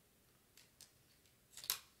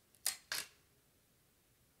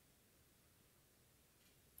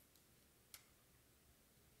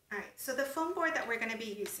 All right, so the foam board that we're going to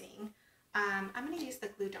be using, I'm going to use the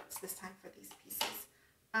glue dots this time for these pieces.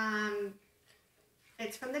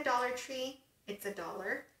 It's from the Dollar Tree. It's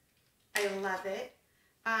 $1. I love it.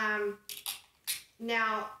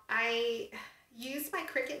 Now, I use my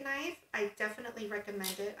Cricut knife. I definitely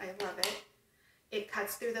recommend it. I love it. It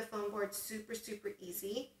cuts through the foam board super, super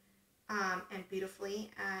easy and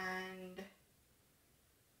beautifully. And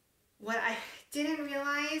what I didn't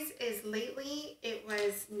realize is lately it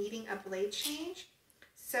was needing a blade change.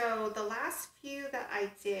 So the last few that I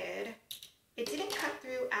did, it didn't cut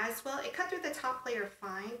through as well. It cut through the top layer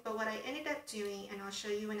fine, but what I ended up doing, and I'll show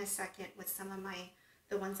you in a second with some of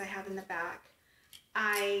the ones I have in the back,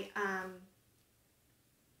 I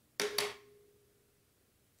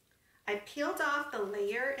peeled off the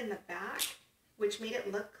layer in the back, which made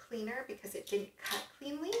it look cleaner because it didn't cut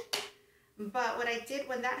cleanly. But what I did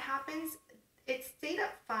when that happens, it stayed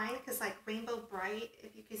up fine because like Rainbow Bright,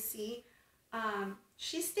 if you can see,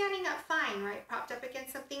 she's standing up fine, right? Propped up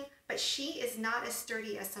against something, but she is not as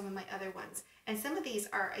sturdy as some of my other ones. And some of these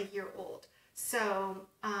are a year old. So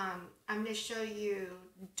I'm going to show you,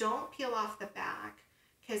 don't peel off the back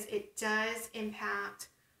because it does impact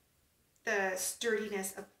the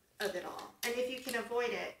sturdiness of it all. And if you can avoid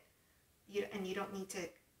it, you don't need to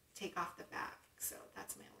take off the back. So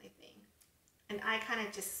that's my only thing. And I kind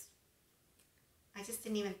of just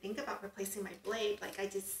didn't even think about replacing my blade. Like I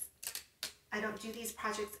don't do these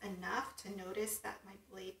projects enough to notice that my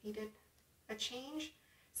blade needed a change.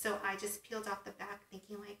 So I just peeled off the back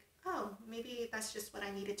thinking like, oh, maybe that's just what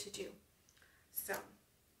I needed to do. So.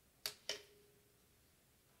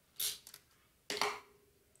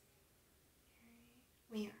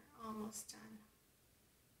 We are almost done.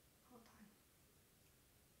 Hold on.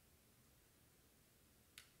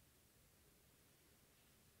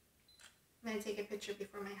 I'm going to take a picture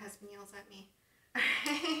before my husband yells at me.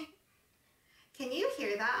 Alright. Can you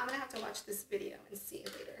hear that? I'm going to have to watch this video and see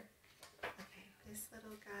it later. Okay, this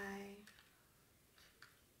little guy.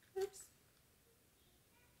 Oops.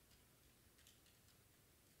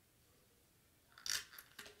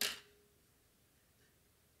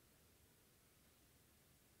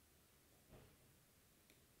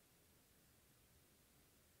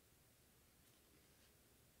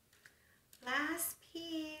 Last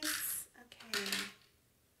piece. Okay.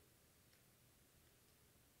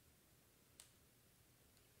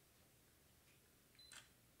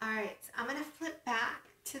 All right, so I'm going to flip back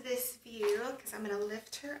to this view because I'm going to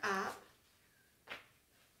lift her up.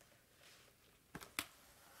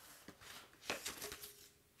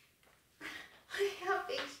 Look how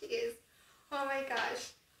big she is. Oh my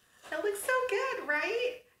gosh. That looks so good,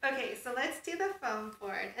 right? Okay, so let's do the foam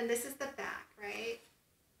board. And this is the back, right?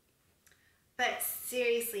 But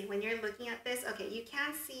seriously, when you're looking at this, okay, you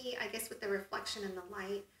can see, I guess with the reflection in the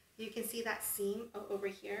light, you can see that seam over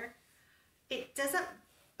here. It doesn't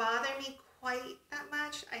bother me quite that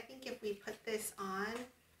much. I think if we put this on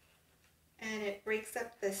and it breaks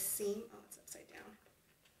up the seam, oh, it's upside down.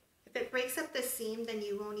 If it breaks up the seam, then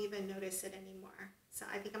you won't even notice it anymore. So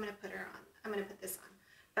I think I'm gonna put her on. I'm gonna put this on.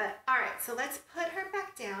 But all right, so let's put her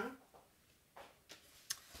back down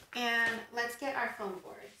and let's get our foam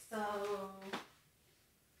board.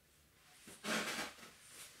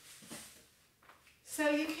 So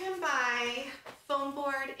you can buy foam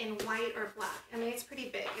board in white or black. I mean, it's pretty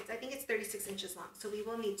big. I think it's 36 inches long, so we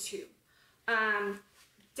will need two.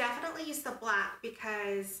 Definitely use the black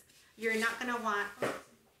because you're not gonna want, oh,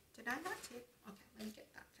 did I not tape? Okay, let me get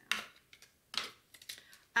that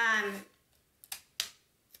down.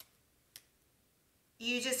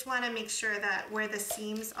 You just want to make sure that where the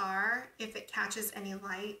seams are, if it catches any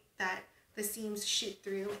light, that the seams shoot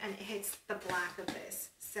through and it hits the black of this.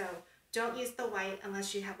 So don't use the white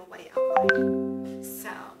unless you have a white outline. So,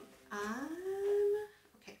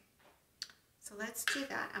 okay. So let's do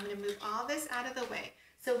that. I'm going to move all this out of the way.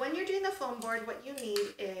 So when you're doing the foam board, what you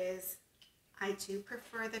need is, I do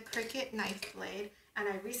prefer the Cricut knife blade, and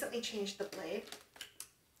I recently changed the blade.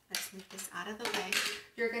 Let's move this out of the way.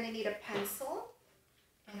 You're going to need a pencil.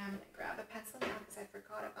 And I'm going to grab a pencil now because I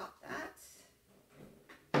forgot about that.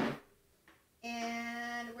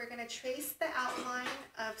 And we're going to trace the outline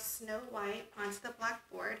of Snow White onto the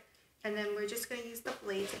blackboard. And then we're just going to use the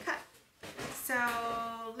blade to cut. So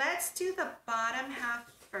let's do the bottom half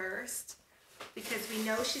first because we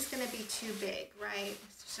know she's going to be too big, right?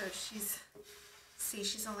 So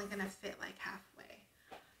she's only going to fit like halfway.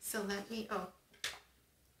 So let me,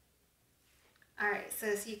 all right, so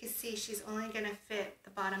as you can see, she's only going to fit the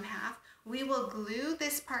bottom half. We will glue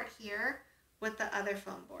this part here with the other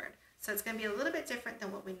foam board. So it's going to be a little bit different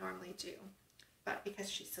than what we normally do, but because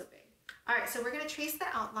she's so big. All right, so we're going to trace the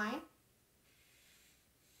outline.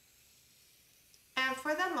 And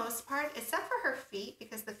for the most part, except for her feet,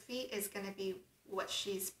 because the feet is going to be what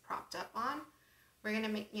she's propped up on, we're going to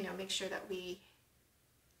make sure that we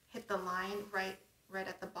hit the line right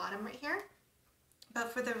at the bottom right here.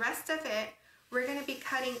 But for the rest of it, we're going to be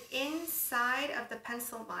cutting inside of the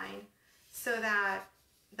pencil line so that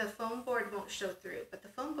the foam board won't show through, but the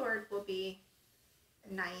foam board will be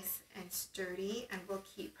nice and sturdy and will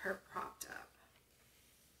keep her propped up.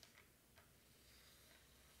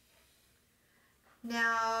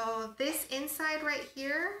 Now this inside right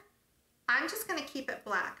here, I'm just going to keep it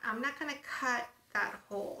black. I'm not going to cut that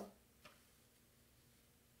hole.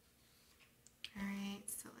 All right,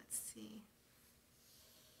 so let's see.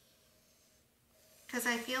 Because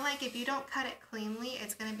I feel like if you don't cut it cleanly,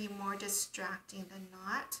 it's going to be more distracting than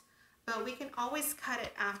not. but we can always cut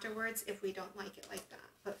it afterwards if we don't like it like that.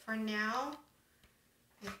 But for now,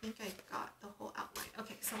 I think I got the whole outline.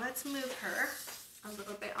 Okay, so let's move her a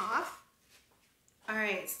little bit off. All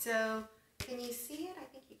right, so can you see it? I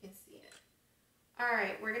think you can see it. All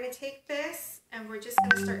right, we're gonna take this and we're just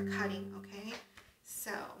gonna start cutting, okay?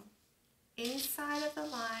 So inside of the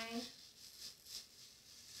line,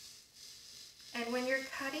 and when you're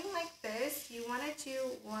cutting like this, you wanna do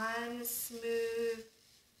one smooth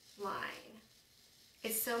line.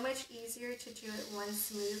 It's so much easier to do it one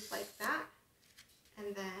smooth like that.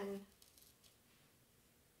 And then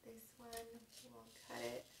this one, we'll cut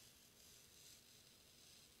it.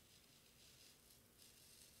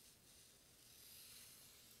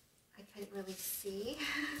 I couldn't really see.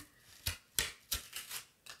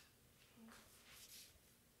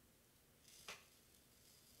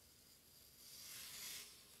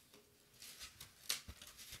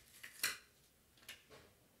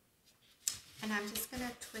 And I'm just going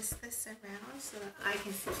to twist this around so that I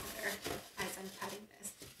can see better as I'm cutting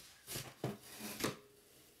this.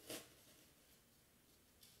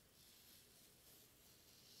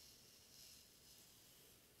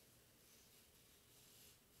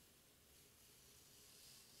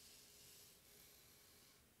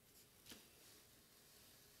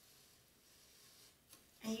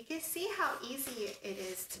 And you can see how easy it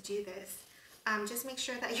is to do this. Just make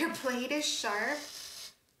sure that your blade is sharp,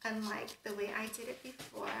 unlike the way I did it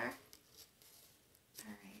before.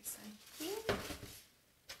 Alright, so I think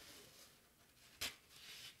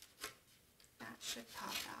that should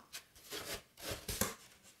pop out.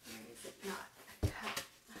 Where is it not?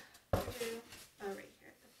 Oh, right here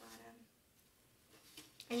at the bottom.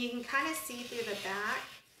 And you can kind of see through the back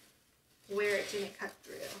where it didn't cut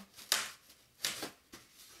through.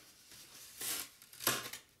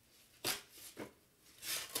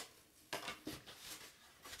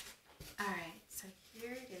 Alright, so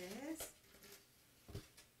here it is.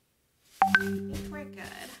 I think we're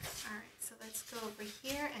good. Alright, so let's go over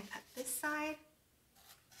here and cut this side.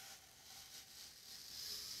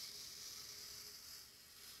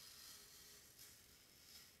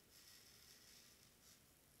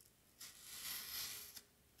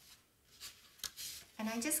 And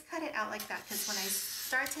I just cut it out like that because when I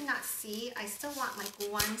start to not see, I still want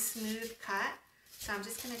like one smooth cut. So I'm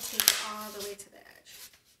just going to take it all the way to the edge.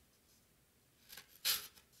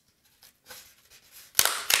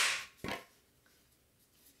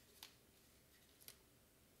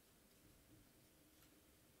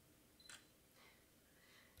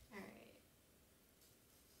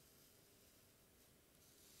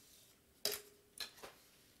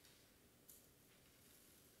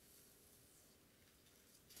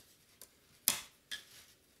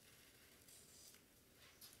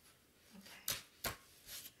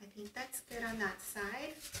 I think that's good on that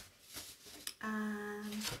side.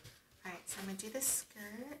 Alright, so I'm going to do the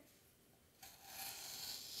skirt.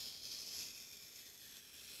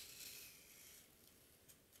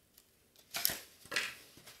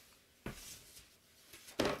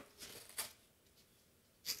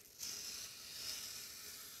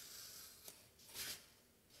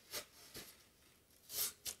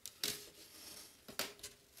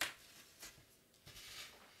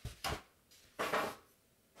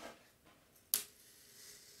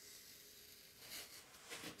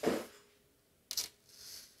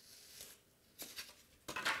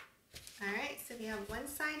 Alright, so we have one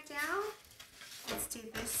side down. Let's do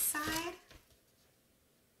this side.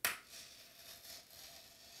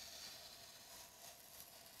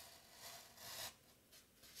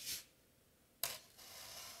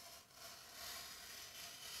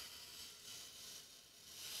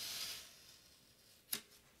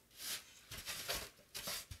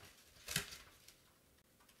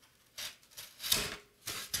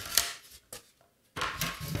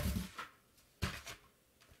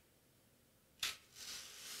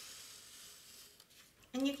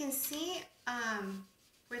 And you can see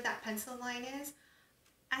where that pencil line is.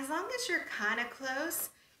 As long as you're kind of close,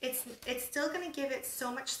 it's still going to give it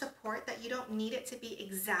so much support that you don't need it to be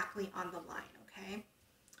exactly on the line, okay?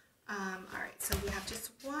 All right, so we have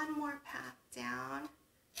just one more path down.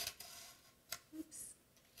 Oops.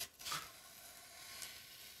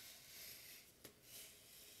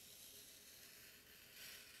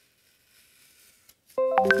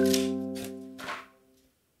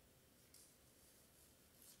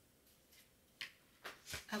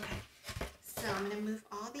 Okay, so I'm going to move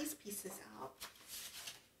all these pieces out.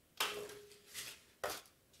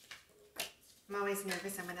 I'm always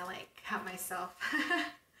nervous I'm going to like cut myself.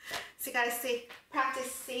 So you got to practice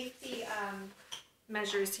safety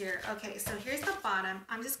measures here. Okay, so here's the bottom.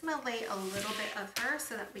 I'm just gonna lay a little bit of her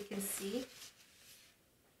so that we can see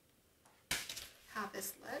how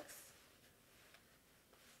this looks.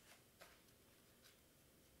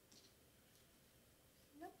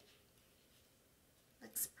 Yep.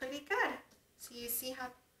 Looks pretty good. So you see how,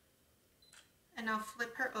 and I'll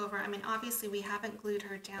flip her over. I mean, obviously we haven't glued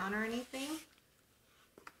her down or anything.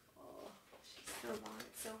 Oh, she's so long,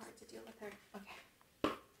 it's so hard to deal with her. Okay.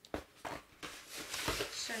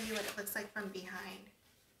 Show you what it looks like from behind.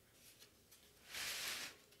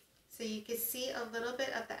 So you can see a little bit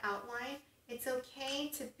of the outline. It's okay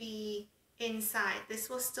to be inside. This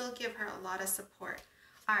will still give her a lot of support.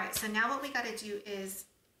 All right, so now what we got to do is,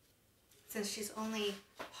 since she's only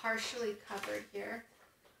partially covered here,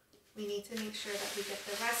 we need to make sure that we get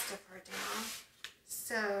the rest of her down.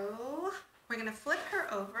 So we're going to flip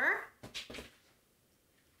her over.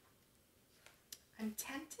 I'm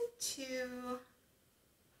tempted to,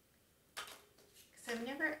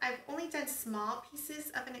 I've only done small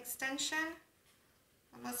pieces of an extension.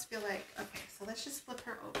 I almost feel like, okay, so let's just flip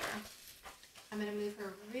her over. I'm gonna move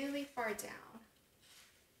her really far down,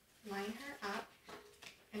 line her up,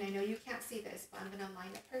 and I know you can't see this, but I'm gonna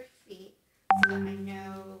line up her feet so that I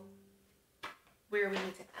know where we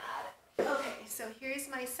need to add. Okay, so here's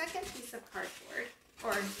my second piece of cardboard,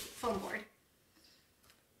 or foam board.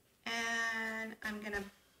 And I'm gonna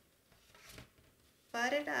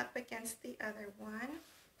butt it up against the other one.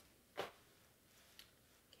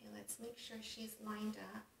 Okay, let's make sure she's lined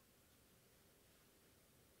up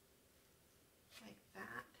like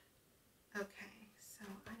that. Okay, so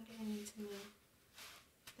I'm gonna need to move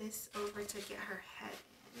this over to get her head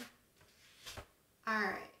in. All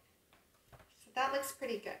right, so that looks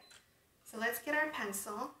pretty good. So let's get our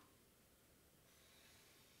pencil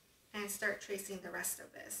and start tracing the rest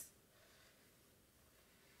of this.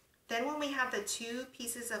 Then when we have the two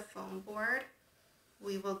pieces of foam board,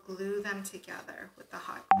 we will glue them together with the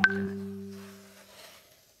hot glue gun.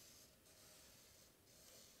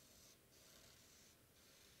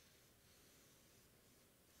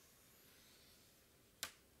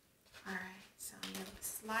 All right, so I'm going to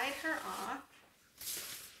slide her off.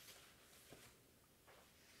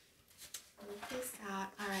 Move this out.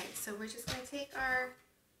 All right, so we're just going to take our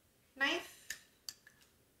knife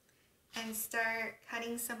and start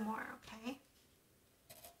cutting some more, okay?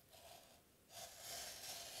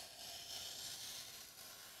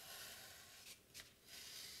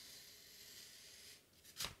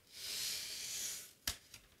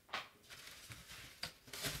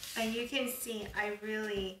 And you can see I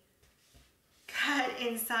really cut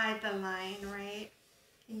inside the line, right?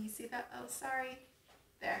 Can you see that? Oh, sorry.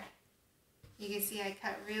 There. You can see I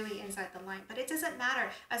cut really inside the line, but it doesn't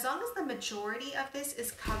matter. As long as the majority of this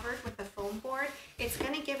is covered with the foam board, it's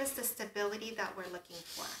going to give us the stability that we're looking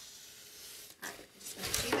for. All right, I'm just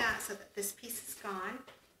going to do that so that this piece is gone.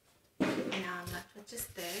 And now I'm left with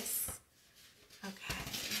just this. Okay.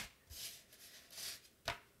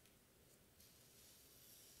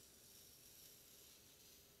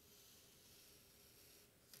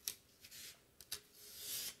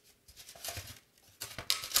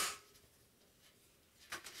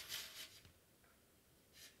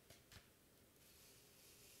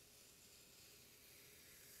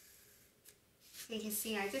 You can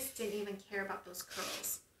see I just didn't even care about those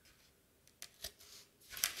curls.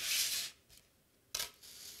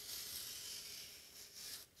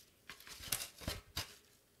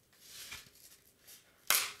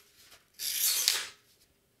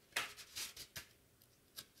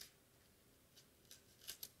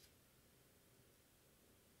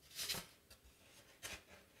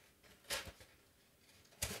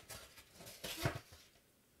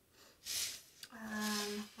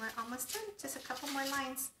 We're almost done, just a couple more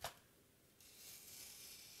lines.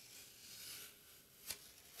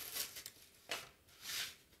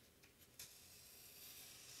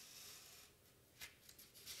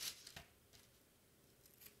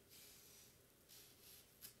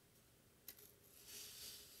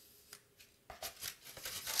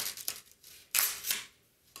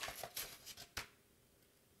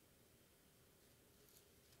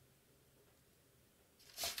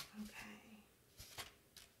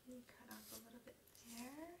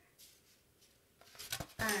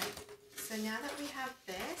 So now that we have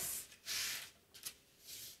this,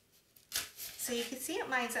 so you can see it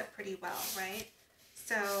lines up pretty well, right?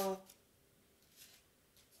 So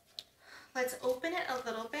let's open it a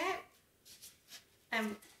little bit,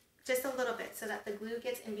 and just a little bit so that the glue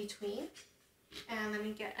gets in between. And let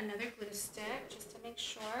me get another glue stick just to make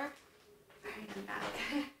sure. All right, I'm back.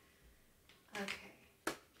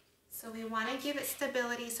 Okay. So we want to give it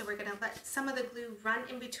stability, so we're going to let some of the glue run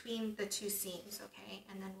in between the two seams, okay?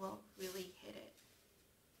 And then we'll really hit it.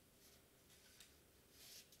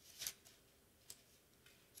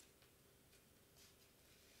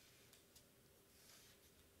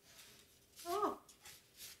 Oh,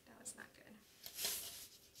 that was not good.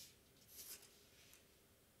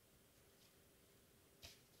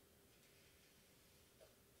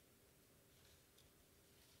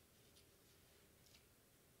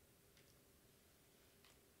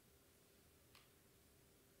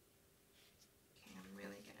 Okay, I'm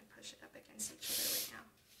really going to push it up against each other right now.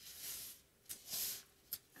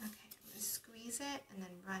 Okay, I'm going to squeeze it and then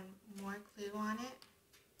run more glue on it.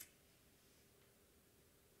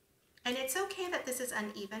 And it's okay that this is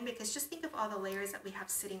uneven, because just think of all the layers that we have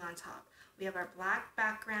sitting on top. We have our black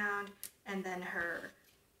background, and then her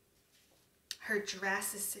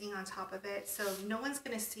dress is sitting on top of it. So no one's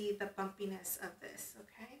going to see the bumpiness of this,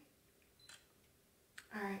 okay?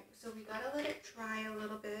 All right, so we got to let it dry a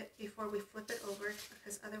little bit before we flip it over,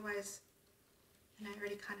 because otherwise, and I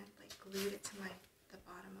already kind of like glued it to the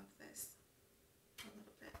bottom of this a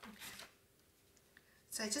little bit, okay.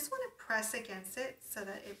 So I just want to press against it so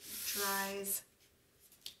that it dries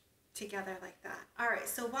together like that. All right,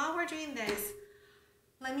 so while we're doing this,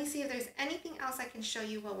 let me see if there's anything else I can show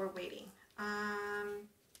you while we're waiting.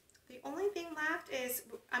 The only thing left is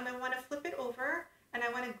I'm going to want to flip it over, and I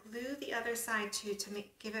want to glue the other side too to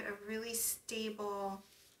give it a really stable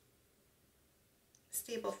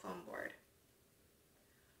foam board.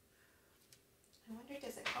 I wonder,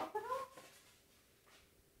 does it help at all?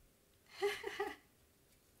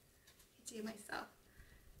 Do myself.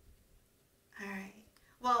 All right.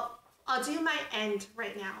 Well, I'll do my end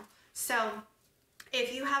right now. So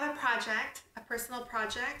if you have a project, a personal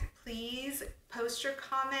project, please post your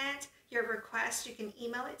comment, your request. You can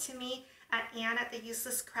email it to me at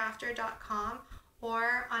ann@theuselesscrafter.com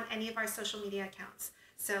or on any of our social media accounts.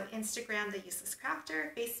 So Instagram, The Useless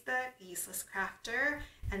Crafter, Facebook, The Useless Crafter,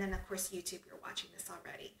 and then of course YouTube, you're watching this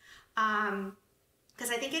already. Because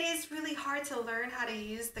I think it is really hard to learn how to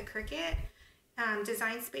use the Cricut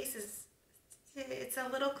Design Space. It's a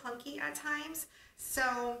little clunky at times.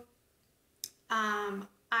 So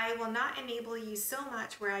I will not enable you so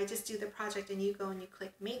much where I just do the project and you go and you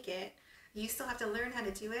click make it. You still have to learn how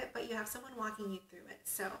to do it, but you have someone walking you through it.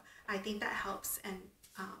 So I think that helps, and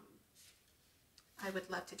I would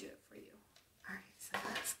love to do it for you. All right, so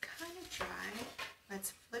that's kind of dry.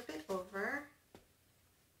 Let's flip it over.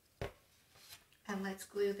 And let's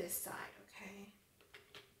glue this side, okay?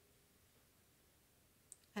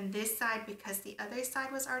 And this side, because the other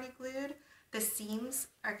side was already glued, the seams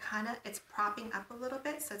are it's propping up a little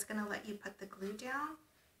bit, so it's gonna let you put the glue down.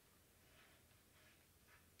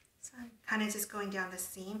 So I'm kind of just going down the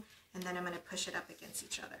seam, and then I'm gonna push it up against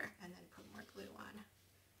each other and then put more glue on.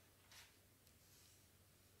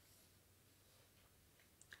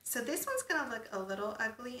 So this one's gonna look a little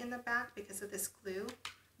ugly in the back because of this glue.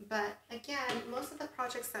 But again, most of the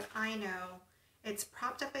projects that I know, it's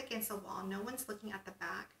propped up against the wall. No one's looking at the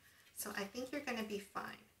back. So I think you're going to be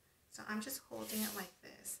fine. So I'm just holding it like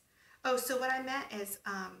this. Oh, so what I meant is,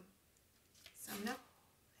 so I'm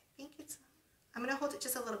going to hold it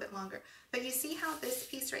just a little bit longer. But you see how this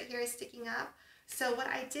piece right here is sticking up? So what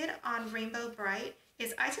I did on Rainbow Bright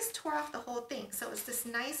is I just tore off the whole thing. So it's this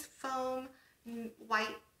nice foam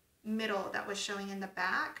white middle that was showing in the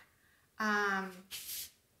back.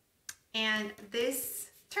 And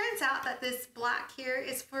this turns out that this black here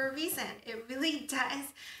is for a reason. It really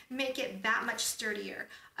does make it that much sturdier.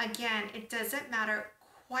 Again, it doesn't matter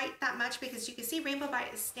quite that much because you can see Rainbow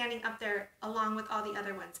Bright is standing up there along with all the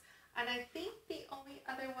other ones. And I think the only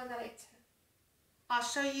other one that I'll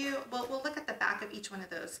show you, well, we'll look at the back of each one of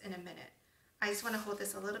those in a minute. I just want to hold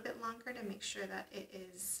this a little bit longer to make sure that it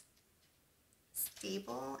is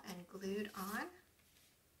stable and glued on.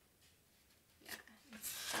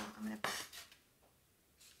 So I'm going to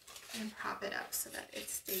prop it up so that it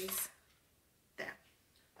stays there.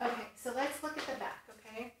 Okay, so let's look at the back,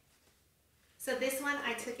 okay? So this one,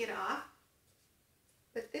 I took it off,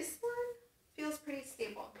 but this one feels pretty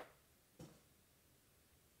stable.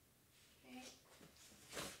 Okay.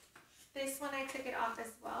 This one, I took it off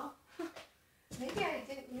as well. Maybe I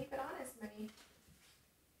didn't leave it on as many.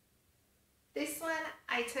 This one,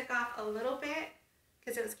 I took off a little bit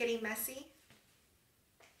because it was getting messy.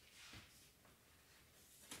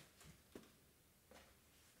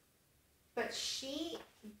 But she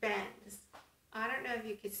bends. I don't know if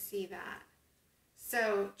you could see that.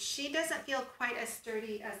 So she doesn't feel quite as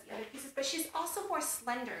sturdy as the other pieces, but she's also more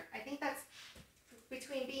slender. I think that's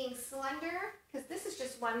between being slender, because this is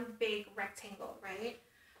just one big rectangle, right?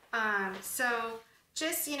 So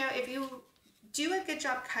just, you know, if you do a good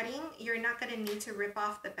job cutting, you're not going to need to rip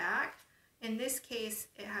off the back. In this case,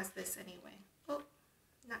 it has this anyway. Oh,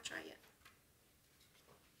 not dry yet.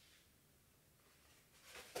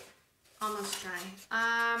 Almost dry.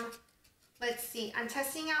 Let's see. I'm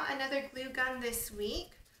testing out another glue gun this week,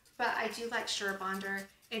 but I do like Surebonder.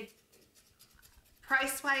 It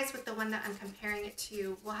price-wise with the one that I'm comparing it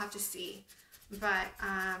to, we'll have to see. But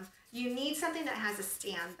you need something that has a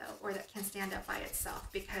stand though, or that can stand up by itself,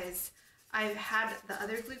 because I've had the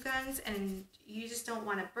other glue guns and you just don't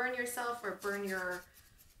want to burn yourself or burn your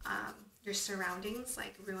surroundings,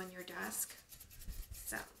 like ruin your desk.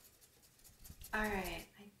 So, all right, I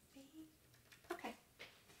think, okay.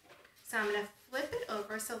 So I'm gonna flip it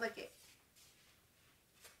over, so look it.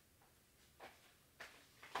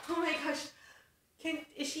 Oh my gosh,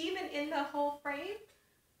 is she even in the whole frame?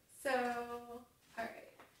 So, all right.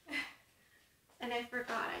 And I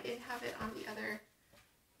forgot, I didn't have it on the other.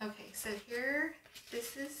 Okay, so here,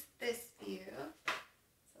 this is this view.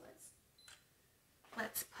 So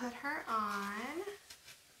let's put her on.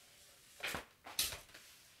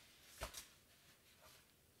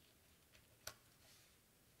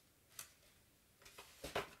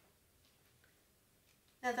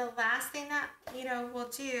 Now the last thing that, you know, we'll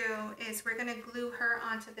do is we're gonna glue her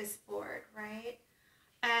onto this board, right?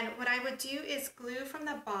 And what I would do is glue from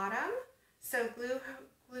the bottom. So glue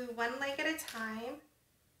one leg at a time.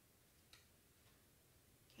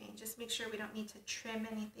 Okay, just make sure we don't need to trim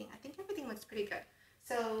anything. I think everything looks pretty good.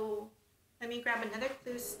 So let me grab another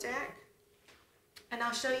glue stick and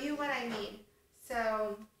I'll show you what I need.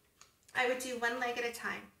 So I would do one leg at a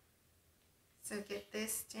time. So get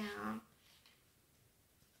this down.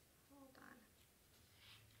 Hold on.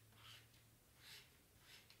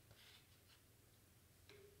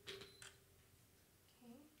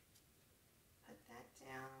 Okay, put that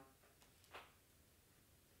down.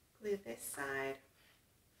 Glue this side.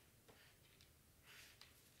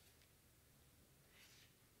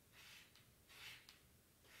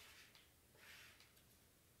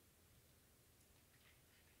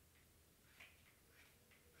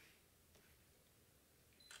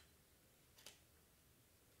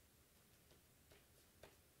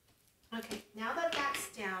 Okay, now that that's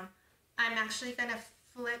down, I'm actually going to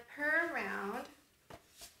flip her around.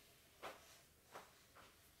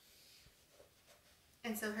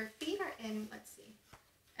 And so her feet are in, let's see.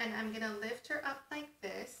 And I'm going to lift her up like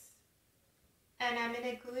this. And I'm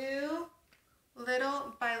going to glue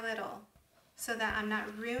little by little so that I'm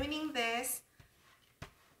not ruining this,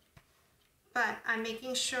 but I'm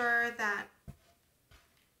making sure that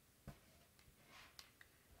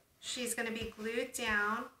she's going to be glued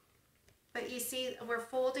down. But you see, we're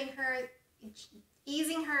folding her,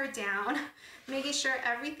 easing her down, making sure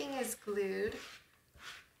everything is glued.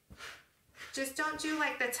 Just don't do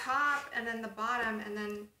like the top and then the bottom, and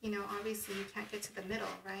then, you know, obviously you can't get to the middle,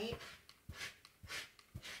 right?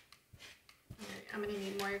 All right, I'm gonna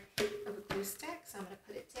need more of a glue stick, so I'm gonna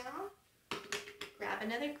put it down. Grab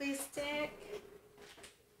another glue stick.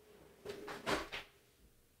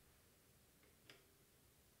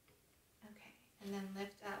 Okay, and then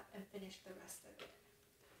lift up and finish the rest of it.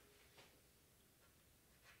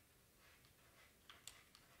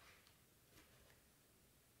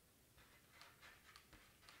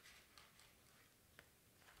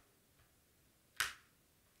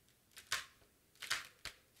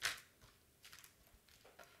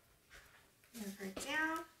 Move her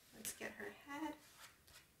down. Let's get her head.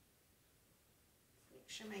 Make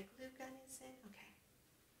sure my glue gun is in. Okay.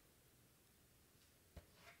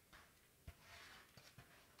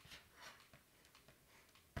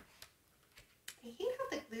 I hate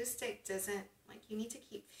how the glue stick doesn't, like, you need to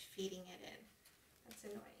keep feeding it in. That's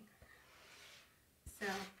annoying. So,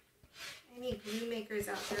 any glue makers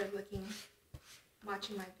out there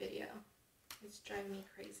watching my video, it's driving me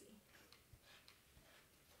crazy.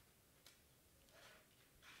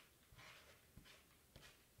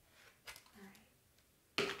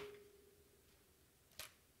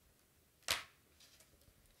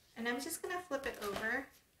 And I'm just going to flip it over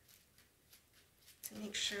to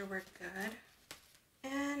make sure we're good.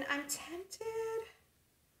 And I'm tempted.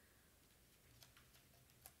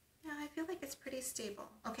 No, I feel like it's pretty stable.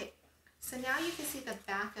 Okay, so now you can see the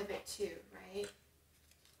back of it too, right?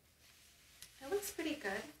 It looks pretty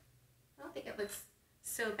good. I don't think it looks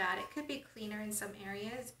so bad. It could be cleaner in some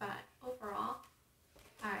areas, but overall.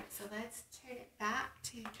 All right, so let's turn it back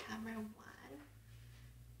to camera 1.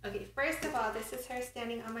 Okay, first of all, this is her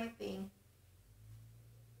standing on my thing.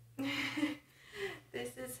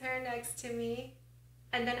 This is her next to me.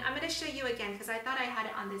 And then I'm going to show you again because I thought I had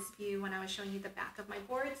it on this view when I was showing you the back of my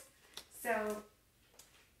boards. So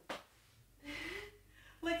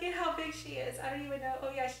look at how big she is. I don't even know.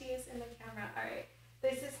 Oh yeah, she is in the camera. All right.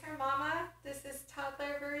 This is her mama. This is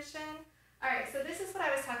toddler version. All right, so this is what I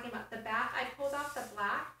was talking about. The back, I pulled off the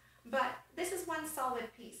black, but this is one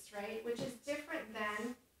solid piece, right? Which is different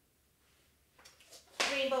than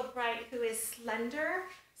Rainbow Bright, who is slender.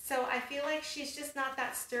 So I feel like she's just not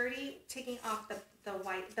that sturdy, taking off the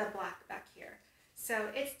black back here. So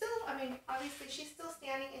it's still, I mean, obviously she's still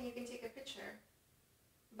standing and you can take a picture,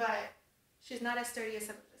 but she's not as sturdy as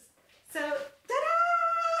some of this. So,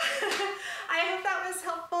 ta-da! I hope that was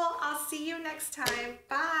helpful. I'll see you next time.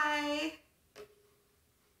 Bye.